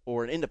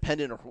 or an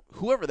independent, or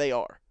whoever they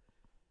are,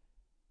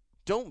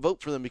 don't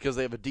vote for them because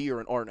they have a D or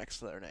an R next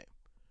to their name.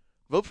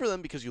 Vote for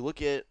them because you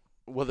look at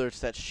whether it's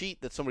that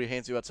sheet that somebody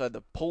hands you outside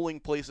the polling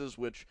places,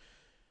 which,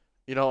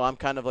 I'm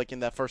kind of like in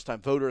that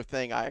first-time voter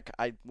thing. I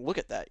look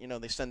at that.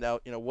 They send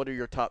out, what are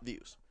your top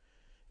views?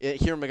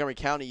 Here in Montgomery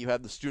County, you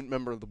have the student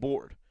member of the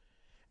board.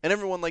 And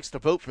everyone likes to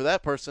vote for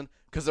that person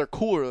because they're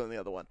cooler than the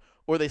other one.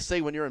 Or they say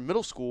when you're in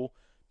middle school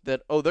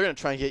that, they're going to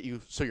try and get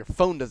you so your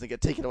phone doesn't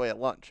get taken away at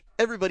lunch.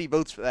 Everybody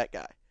votes for that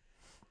guy.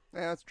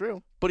 Yeah, that's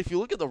true. But if you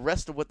look at the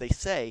rest of what they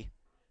say,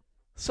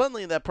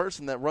 suddenly that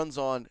person that runs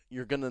on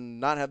you're going to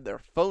not have their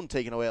phone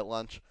taken away at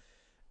lunch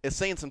is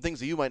saying some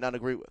things that you might not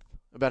agree with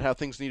about how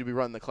things need to be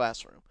run in the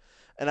classroom.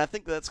 And I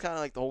think that's kind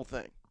of like the whole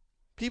thing.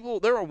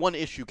 There are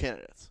one-issue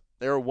candidates.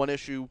 There are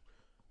one-issue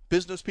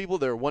business people.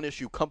 There are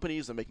one-issue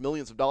companies that make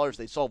millions of dollars.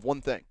 They solve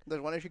one thing.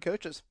 There's one-issue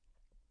coaches.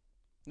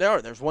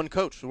 There's one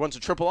coach who runs a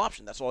triple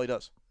option. That's all he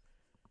does.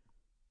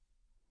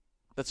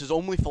 That's his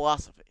only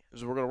philosophy,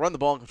 is we're going to run the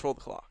ball and control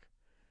the clock.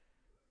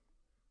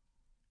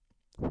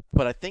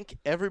 But I think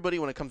everybody,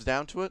 when it comes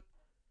down to it,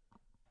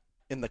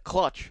 in the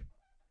clutch,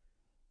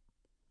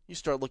 you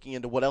start looking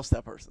into what else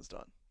that person's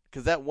done.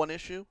 Because that one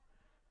issue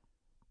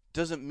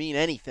doesn't mean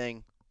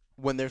anything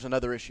when there's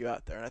another issue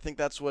out there. And I think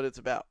that's what it's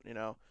about,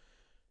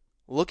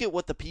 Look at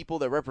what the people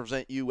that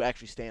represent you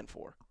actually stand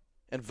for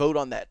and vote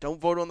on that.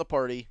 Don't vote on the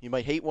party. You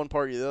might hate one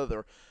party or the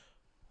other.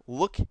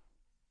 Look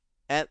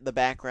at the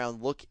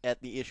background, look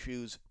at the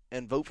issues,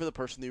 and vote for the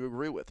person that you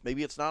agree with.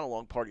 Maybe it's not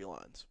along party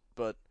lines,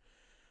 but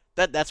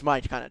that's my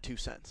kind of 2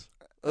 cents.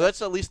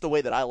 That's at least the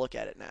way that I look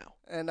at it now.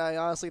 And I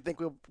honestly think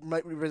we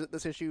might revisit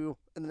this issue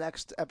in the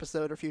next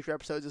episode or future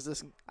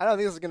episodes. I don't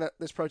think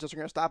this protest are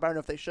gonna stop. I don't know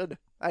if they should.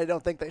 I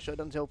don't think they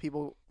should until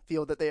people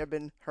feel that they have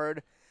been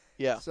heard.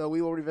 Yeah. So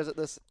we will revisit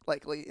this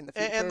likely in the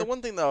future. And the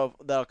one thing that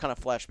I'll kind of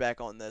flash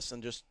back on this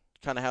and just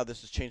kind of how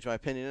this has changed my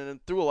opinion,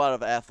 and through a lot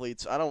of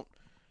athletes, I don't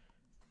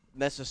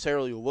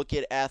necessarily look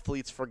at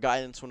athletes for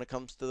guidance when it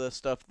comes to this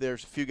stuff.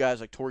 There's a few guys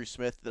like Torrey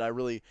Smith that I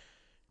really,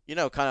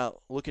 kind of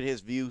look at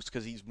his views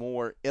because he's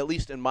more, at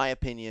least in my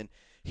opinion,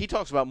 he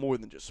talks about more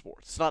than just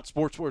sports. It's not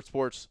sports.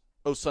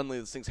 Oh, suddenly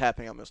this thing's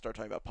happening, I'm going to start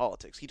talking about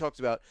politics. He talks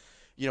about,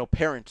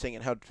 parenting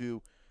and how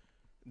to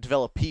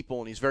develop people,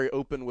 and he's very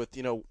open with,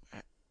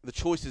 the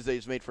choices that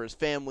he's made for his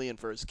family and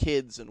for his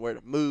kids and where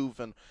to move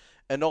and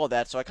all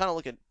that. So I kind of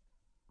look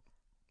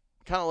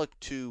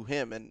to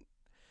him, and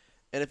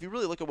if you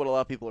really look at what a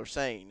lot of people are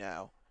saying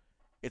now,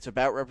 it's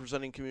about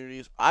representing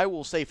communities. I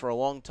will say for a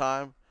long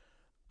time,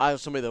 I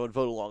was somebody that would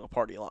vote along a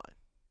party line.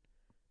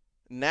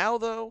 Now,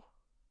 though,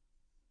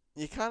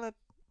 you kind of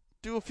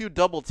do a few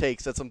double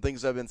takes at some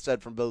things that have been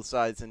said from both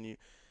sides, and you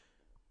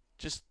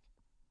just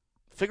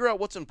figure out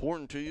what's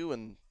important to you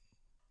and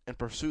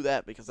pursue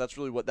that, because that's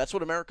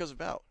what America's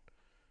about.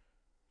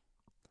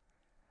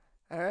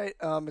 All right.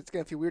 It's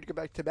gonna feel weird to go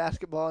back to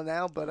basketball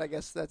now, but I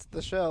guess that's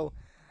the show.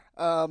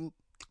 Um,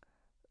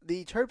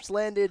 the Terps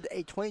landed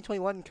a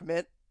 2021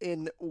 commit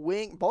in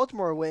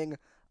Baltimore wing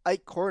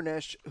Ike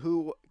Cornish,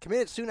 who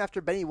committed soon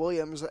after Benny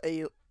Williams,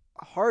 a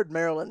hard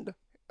Maryland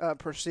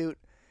pursuit,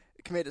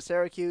 committed to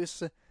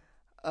Syracuse.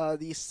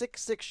 The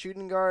 6'6"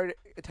 shooting guard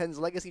attends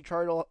Legacy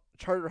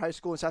Charter High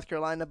School in South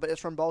Carolina, but is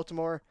from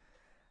Baltimore.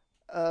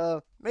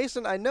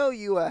 Mason, I know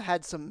you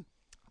had some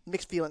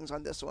mixed feelings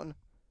on this one.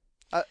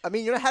 I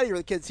mean, you're not happy with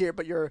the kids here,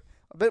 but you're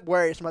a bit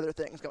wary of some other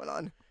things going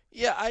on.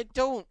 Yeah, I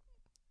don't.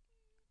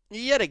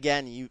 Yet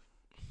again, you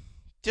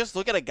just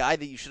look at a guy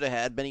that you should have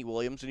had, Benny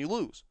Williams, and you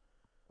lose.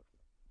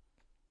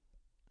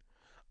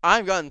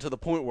 I've gotten to the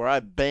point where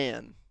I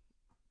ban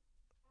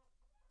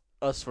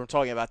us from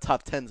talking about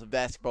top tens of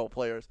basketball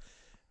players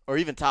or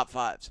even top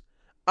fives.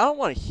 I don't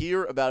want to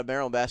hear about a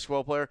Maryland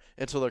basketball player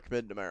until they're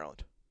committed to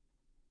Maryland.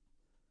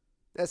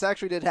 This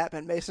actually did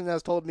happen. Mason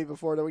has told me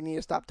before that we need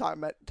to stop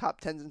talking about top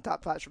tens and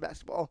top fives for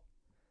basketball.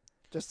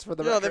 Just for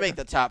the record. They make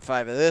the top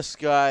five of this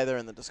guy. They're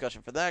in the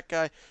discussion for that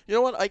guy. You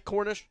know what? Ike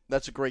Cornish,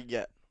 that's a great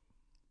get.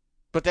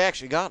 But they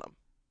actually got him.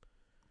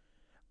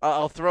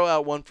 I'll throw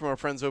out one from our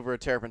friends over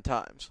at Terrapin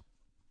Times.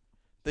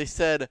 They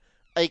said,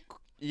 Ike,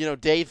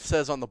 Dave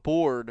says on the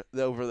board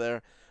over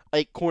there,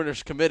 Ike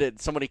Cornish committed.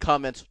 Somebody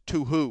comments,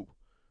 to who?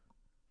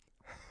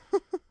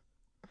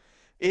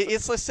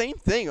 It's the same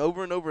thing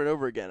over and over and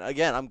over again.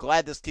 Again, I'm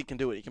glad this kid can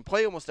do it. He can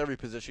play almost every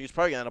position. He's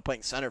probably going to end up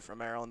playing center for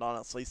Maryland,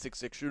 honestly,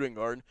 6'6" shooting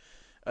guard.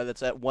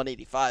 That's at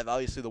 185.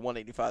 Obviously, the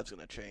 185 is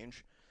going to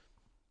change.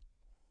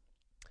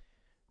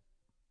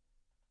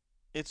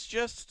 It's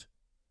just,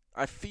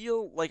 I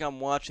feel like I'm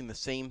watching the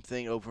same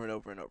thing over and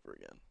over and over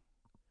again.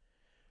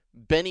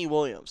 Benny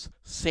Williams,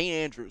 St.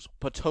 Andrews,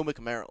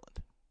 Potomac, Maryland.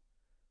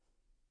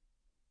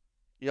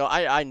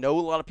 I know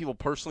a lot of people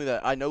personally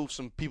that I know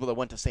some people that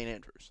went to St.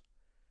 Andrews.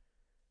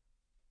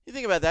 You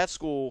think about that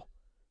school,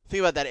 think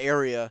about that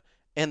area,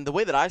 and the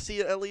way that I see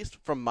it, at least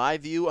from my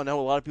view, I know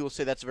a lot of people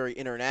say that's very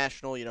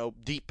international,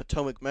 deep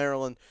Potomac,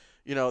 Maryland.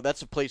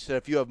 That's a place that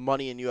if you have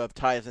money and you have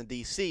ties in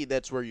D.C.,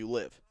 that's where you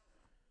live.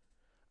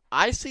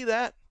 I see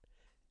that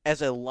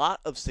as a lot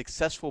of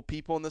successful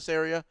people in this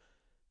area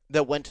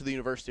that went to the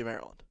University of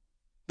Maryland.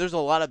 There's a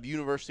lot of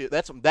university.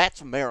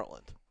 That's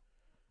Maryland.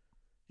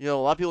 A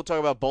lot of people talk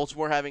about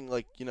Baltimore having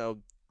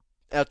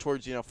out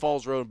towards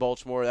Falls Road in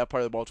Baltimore, that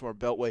part of the Baltimore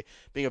Beltway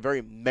being a very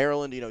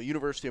Maryland,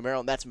 University of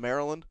Maryland. That's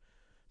Maryland.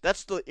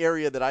 That's the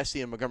area that I see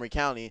in Montgomery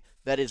County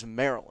that is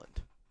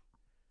Maryland.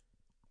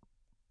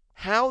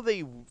 How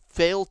they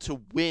fail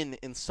to win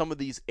in some of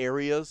these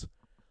areas,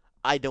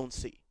 I don't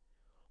see.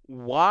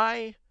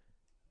 Why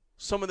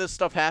some of this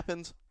stuff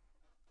happens,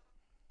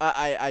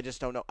 I just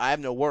don't know. I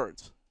have no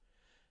words.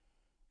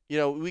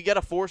 We get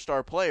a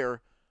 4-star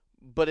player,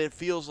 but it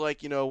feels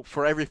like,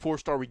 for every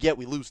 4-star we get,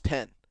 we lose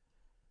 10.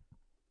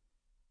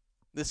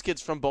 This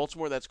kid's from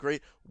Baltimore. That's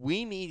great.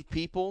 We need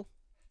people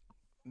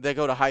that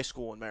go to high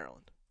school in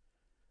Maryland.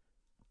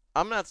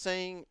 I'm not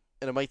saying,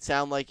 and it might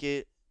sound like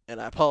it, and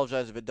I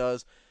apologize if it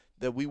does,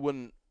 that we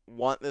wouldn't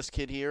want this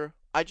kid here.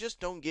 I just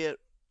don't get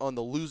on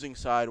the losing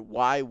side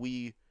why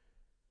we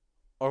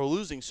are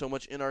losing so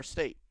much in our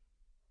state.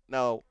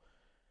 Now,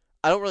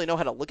 I don't really know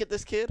how to look at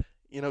this kid.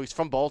 He's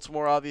from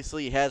Baltimore,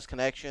 obviously. He has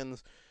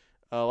connections.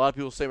 A lot of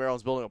people say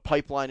Maryland's building a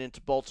pipeline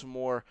into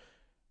Baltimore.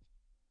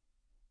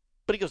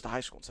 But he goes to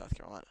high school in South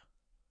Carolina.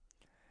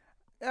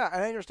 Yeah,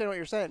 I understand what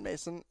you're saying,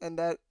 Mason, and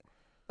that's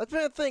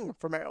been a thing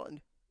for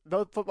Maryland,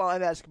 both football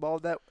and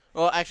basketball.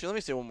 Well, actually, let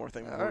me say one more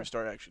thing before we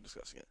start actually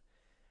discussing it.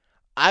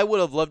 I would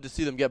have loved to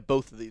see them get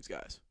both of these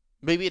guys.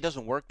 Maybe it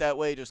doesn't work that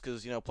way just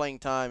because, playing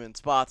time and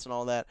spots and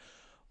all that.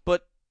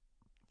 But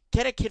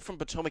get a kid from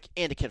Potomac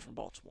and a kid from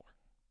Baltimore.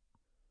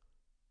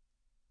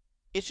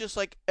 It's just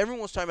like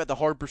everyone was talking about the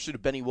hard pursuit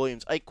of Benny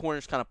Williams. Ike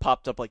Cornish kind of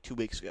popped up like 2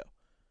 weeks ago.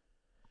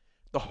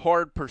 The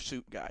hard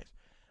pursuit guys.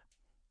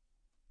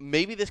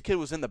 Maybe this kid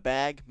was in the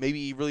bag.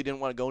 Maybe he really didn't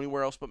want to go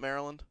anywhere else but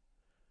Maryland.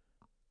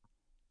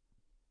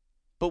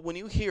 But when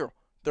you hear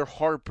they're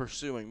hard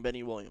pursuing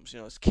Benny Williams,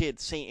 this kid,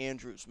 St.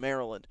 Andrews,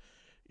 Maryland,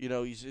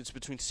 it's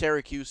between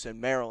Syracuse and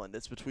Maryland.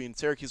 It's between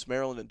Syracuse,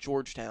 Maryland, and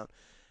Georgetown.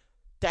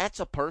 That's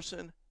a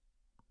person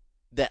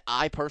that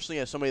I personally,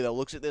 as somebody that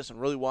looks at this and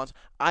really wants,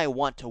 I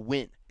want to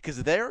win.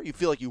 Because there, you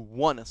feel like you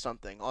won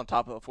something on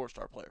top of a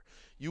 4-star player.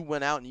 You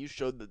went out and you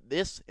showed that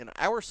this, in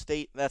our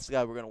state, that's the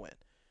guy we're going to win.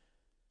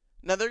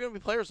 Now, there are going to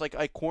be players like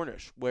Ike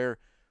Cornish, where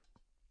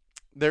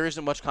there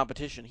isn't much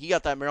competition. He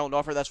got that Maryland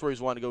offer. That's where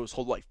he's wanted to go his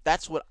whole life.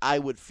 That's what I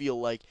would feel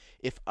like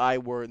if I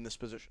were in this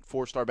position.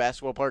 4-star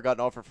basketball player got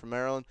an offer from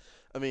Maryland.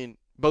 I mean,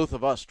 both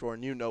of us,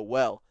 Jordan, you know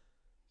well.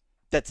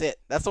 That's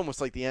it. That's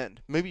almost like the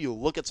end. Maybe you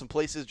look at some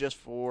places just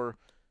for,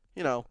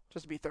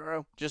 just to be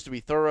thorough. Just to be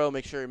thorough,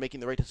 make sure you're making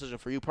the right decision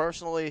for you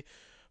personally.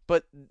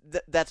 But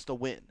that's the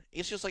win.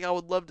 It's just like I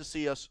would love to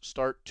see us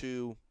start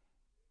to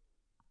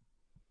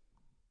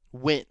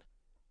win.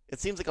 It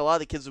seems like a lot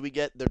of the kids that we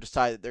get, they're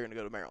decided they're going to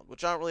go to Maryland,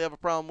 which I don't really have a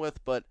problem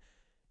with, but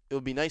it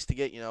would be nice to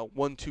get,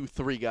 1, 2,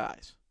 3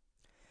 guys.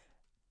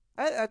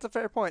 That's a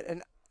fair point.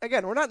 And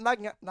again, we're not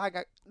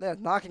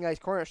knocking Ike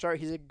Cornish. Sorry,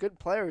 he's a good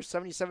player. He's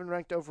 77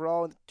 ranked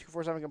overall in the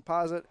 247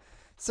 composite.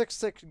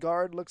 6'6"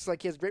 guard. Looks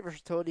like he has great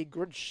versatility.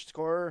 Good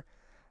scorer.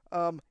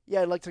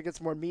 Yeah, I'd like to get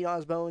some more meat on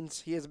his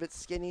bones. He is a bit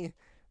skinny,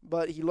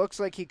 but he looks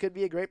like he could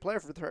be a great player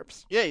for the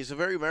Terps. Yeah, he's a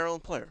very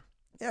Maryland player.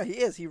 Yeah, he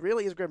is. He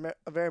really is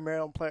a very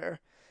Maryland player,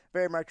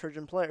 very Mark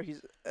Turgeon player.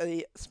 He's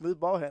a smooth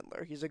ball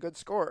handler. He's a good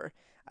scorer.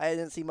 I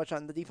didn't see much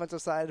on the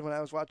defensive side when I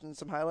was watching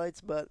some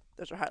highlights, but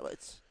those are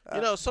highlights.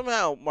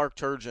 Somehow Mark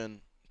Turgeon,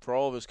 for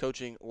all of his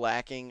coaching,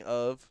 lacking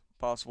of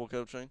possible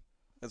coaching,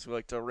 as we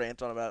like to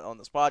rant on about on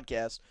this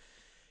podcast,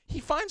 he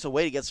finds a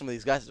way to get some of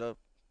these guys to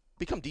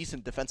become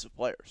decent defensive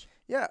players.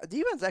 Yeah,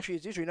 defense actually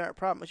is usually not a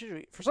problem. It's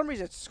usually, for some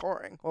reason, it's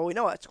scoring. Well, we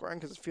know it's scoring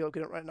because Field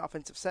couldn't run an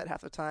offensive set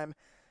half the time.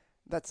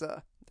 That's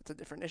a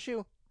different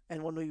issue,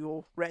 and one we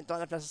will rant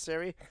on if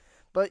necessary.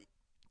 But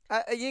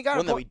you got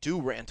one that we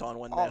do rant on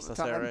when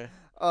necessary.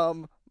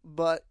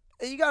 But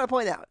you got to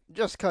point out,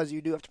 just because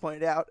you do have to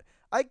point it out,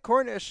 Ike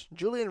Cornish,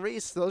 Julian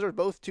Reese, those are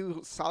both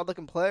two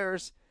solid-looking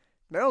players.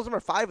 Maryland's number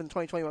 5 in the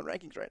 2021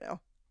 rankings right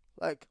now.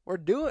 Like,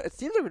 it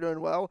seems like we're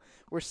doing well.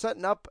 We're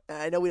setting up, and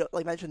I know we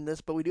don't mention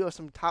this, but we do have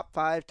some top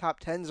 5,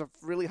 top 10s of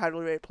really highly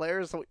rated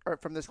players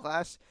from this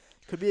class.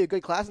 Could be a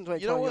good class in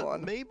 2021. You know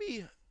what?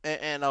 Maybe,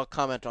 and I'll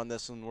comment on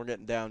this, and we're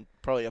getting down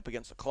probably up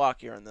against the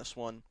clock here on this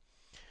one.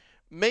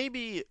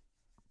 Maybe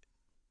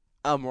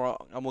I'm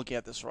wrong. I'm looking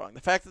at this wrong.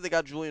 The fact that they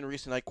got Julian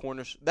Reese and Ike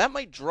Cornish, that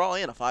might draw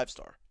in a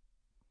 5-star.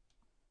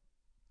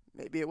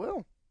 Maybe it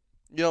will.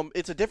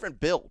 It's a different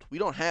build. We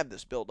don't have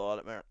this build out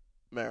at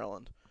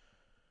Maryland.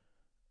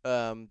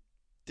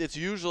 It's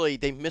usually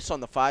they miss on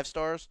the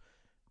 5-stars,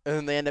 and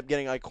then they end up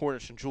getting Ike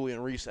Cornish and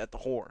Julian Reese at the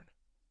horn.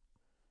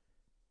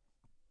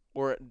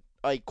 Or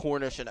Ike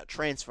Cornish and a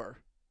transfer.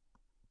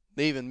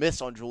 They even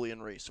miss on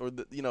Julian Reese, or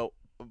the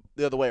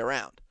other way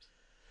around.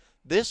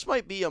 This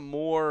might be a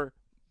more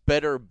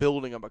better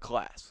building of a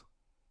class.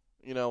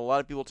 A lot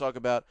of people talk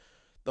about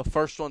the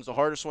first one's the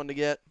hardest one to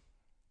get.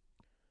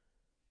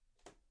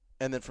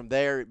 And then from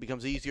there, it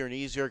becomes easier and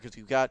easier because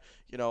you've got,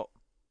 and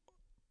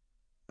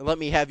let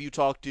me have you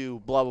talk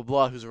to blah, blah,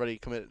 blah, who's already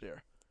committed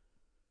here.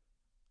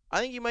 I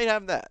think you might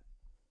have that.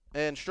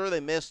 And sure, they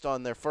missed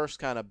on their first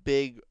kind of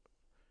big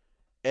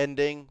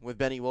ending with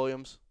Benny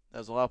Williams.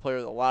 There's a lot of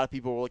players, a lot of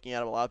people were looking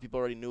at him. A lot of people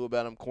already knew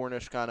about him.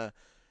 Cornish kind of,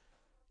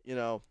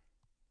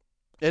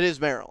 it is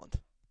Maryland.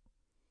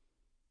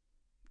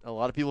 A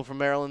lot of people from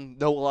Maryland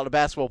know a lot of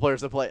basketball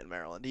players that play in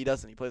Maryland. He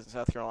doesn't. He plays in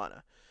South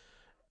Carolina.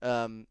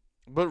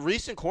 But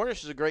Reese and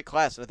Cornish is a great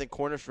class, and I think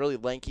Cornish really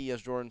lanky,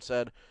 as Jordan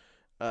said.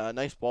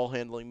 Nice ball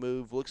handling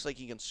move. Looks like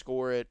he can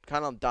score it.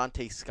 Kind of on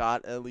Dante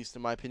Scott, at least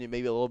in my opinion.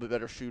 Maybe a little bit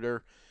better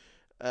shooter.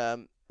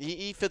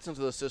 He fits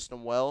into the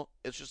system well.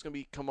 It's just gonna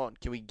be, come on,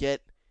 can we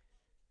get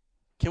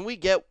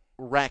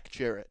Rack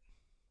Jarrett?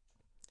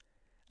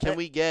 Can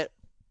we get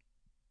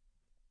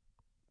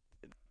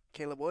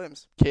Caleb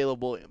Williams?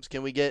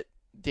 Can we get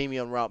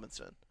Damian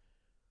Robinson?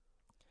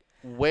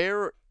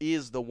 Where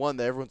is the one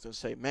that everyone's going to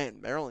say, man,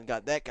 Maryland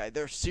got that guy.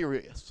 They're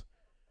serious.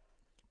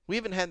 We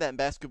haven't had that in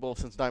basketball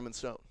since Diamond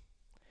Stone.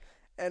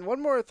 And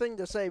one more thing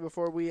to say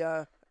before we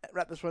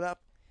wrap this one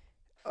up.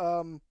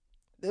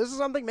 This is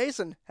something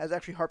Mason has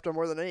actually harped on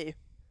more than any.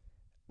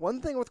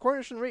 One thing with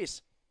Cornish and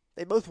Reese,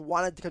 they both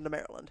wanted to come to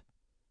Maryland.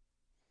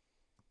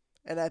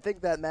 And I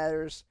think that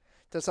matters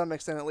to some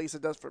extent, at least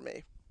it does for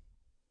me.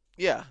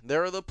 Yeah,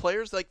 there are the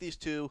players like these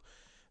two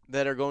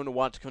that are going to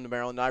want to come to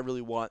Maryland. I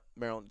really want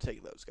Maryland to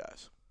take those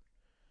guys.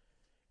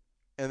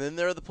 And then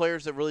there are the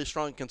players that really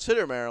strongly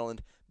consider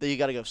Maryland that you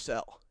got to go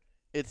sell.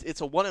 It's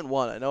a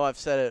 1-and-1. I know I've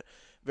said it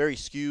very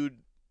skewed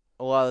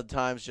a lot of the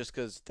times just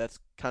because that's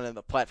kind of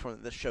the platform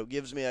that this show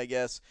gives me, I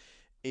guess,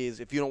 is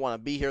if you don't want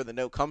to be here, then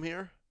don't come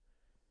here.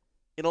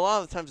 In a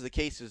lot of the times the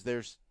case is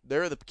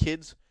there are the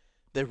kids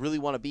that really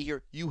want to be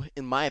here. You,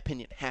 in my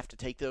opinion, have to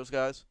take those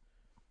guys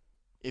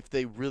if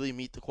they really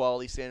meet the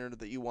quality standard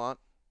that you want.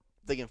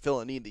 If they can fill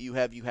a need that you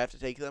have to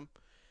take them.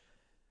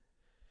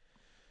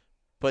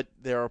 But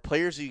there are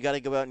players that you got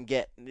to go out and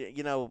get.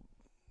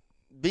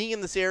 Being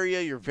in this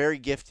area, you're very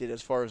gifted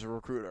as far as a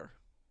recruiter.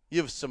 You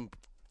have some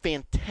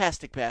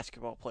fantastic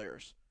basketball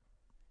players.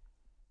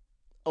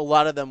 A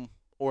lot of them,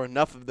 or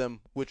enough of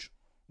them, which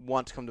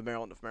want to come to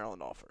Maryland if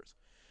Maryland offers.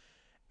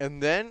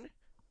 And then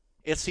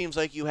it seems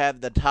like you have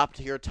the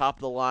top-tier,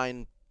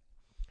 top-of-the-line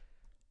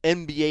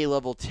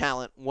NBA-level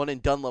talent,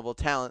 one-and-done level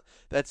talent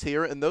that's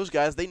here, and those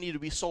guys, they need to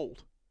be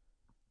sold.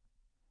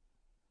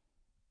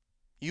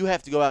 You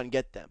have to go out and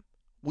get them.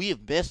 We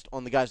have missed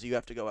on the guys that you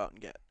have to go out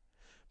and get.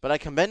 But I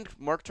commend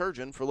Mark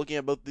Turgeon for looking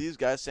at both of these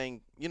guys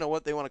saying, you know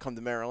what, they want to come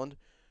to Maryland.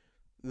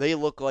 They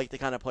look like the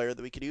kind of player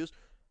that we could use.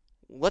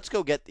 Let's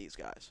go get these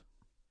guys.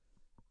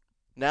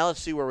 Now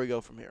let's see where we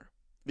go from here.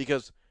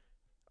 Because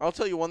I'll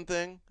tell you one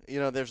thing.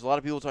 There's a lot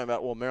of people talking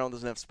about, well, Maryland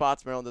doesn't have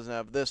spots. Maryland doesn't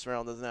have this.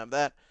 Maryland doesn't have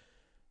that.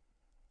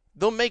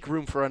 They'll make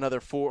room for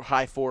another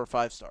high 4 or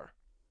 5-star.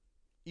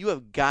 You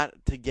have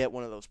got to get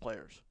one of those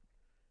players.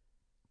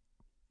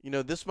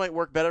 This might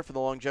work better for the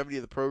longevity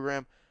of the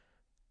program.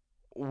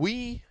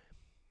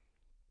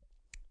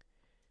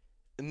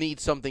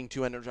 needs something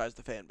to energize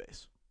the fan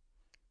base.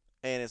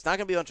 And it's not going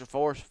to be a bunch of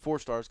four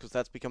stars because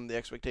that's become the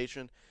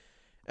expectation.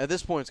 At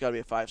this point, it's got to be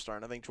a 5-star,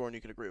 and I think, Jordan,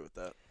 you could agree with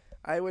that.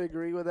 I would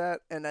agree with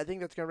that, and I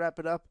think that's going to wrap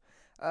it up.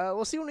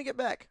 We'll see when we get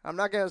back. I'm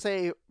not going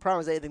to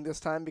promise anything this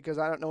time because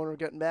I don't know when we're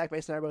getting back.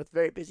 Mason and I are both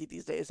very busy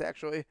these days,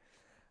 actually.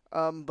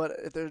 But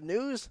if there's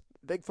news,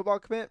 big football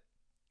commit,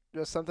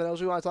 just something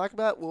else we want to talk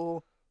about,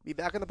 we'll be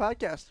back on the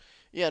podcast.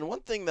 Yeah, and one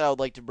thing that I would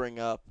like to bring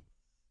up,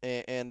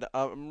 and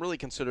I'm really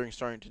considering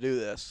starting to do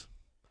this,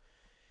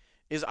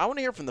 is I want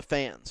to hear from the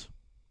fans.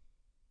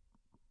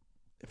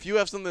 If you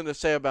have something to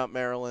say about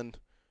Maryland,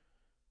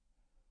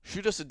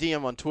 shoot us a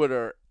DM on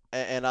Twitter,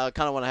 and I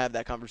kind of want to have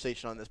that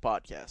conversation on this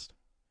podcast.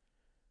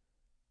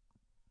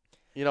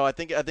 I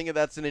think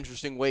that's an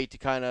interesting way to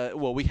kind of,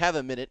 we have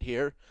a minute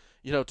here,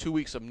 2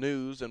 weeks of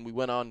news, and we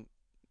went on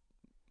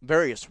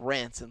various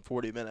rants in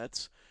 40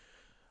 minutes,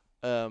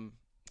 from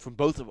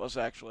both of us,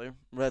 actually.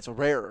 That's a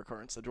rare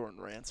occurrence, the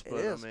Jordan rants, but,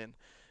 It is. I mean,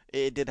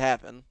 it did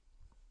happen.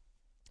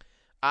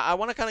 I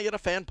want to kind of get a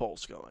fan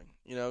pulse going,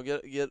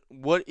 get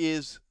what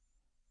is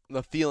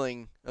the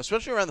feeling,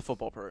 especially around the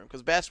football program,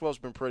 because basketball's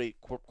been pretty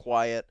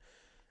quiet.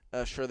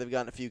 Sure, they've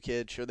gotten a few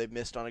kids. Sure, they've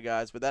missed on a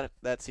guys, but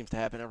that seems to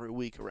happen every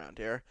week around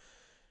here.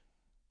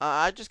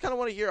 I just kind of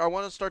want to hear. I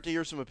want to start to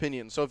hear some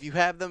opinions. So if you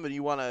have them and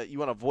you want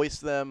to voice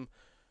them,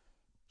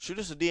 shoot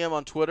us a DM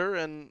on Twitter,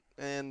 and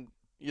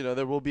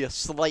there will be a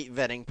slight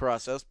vetting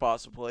process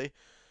possibly.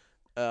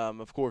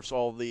 Of course,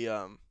 all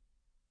the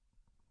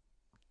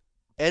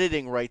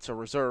editing rights are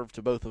reserved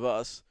to both of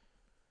us.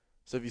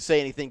 So if you say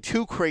anything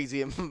too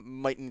crazy, it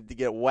might need to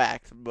get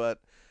whacked. But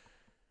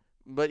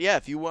yeah,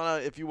 if you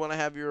wanna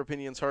have your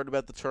opinions heard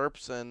about the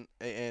Terps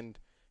and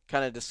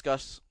kind of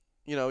discuss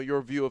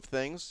your view of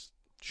things,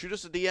 shoot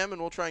us a DM and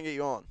we'll try and get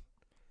you on.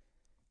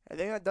 I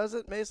think that does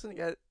it, Mason.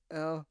 I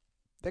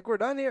think we're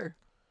done here.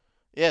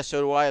 Yeah,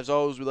 so do I. As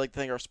always, we'd like to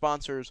thank our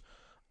sponsors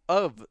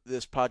of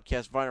this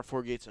podcast, Viner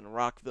Forgates in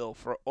Rockville,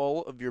 for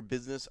all of your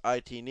business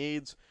IT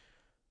needs.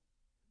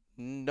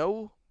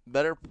 No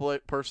better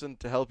person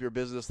to help your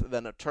business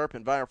than a Terp,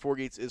 and Viner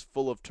Forgates is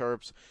full of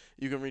Terps.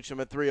 You can reach them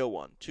at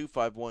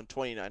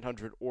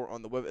 301-251-2900 or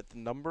on the web at the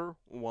number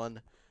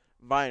 1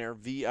 Viner,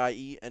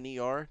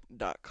 VIENER.com.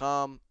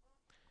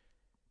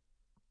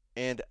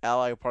 And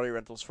Ally Party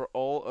Rentals for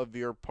all of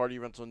your party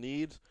rental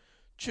needs.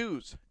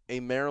 Choose a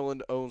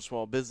Maryland-owned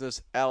small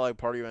business, Ally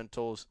Party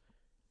Rentals.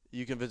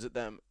 You can visit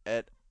them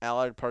at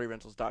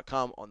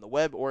alliedpartyrentals.com on the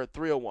web or at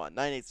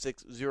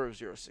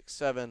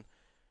 301-986-0067.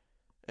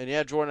 And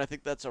yeah, Jordan, I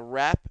think that's a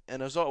wrap.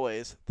 And as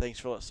always, thanks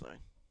for listening.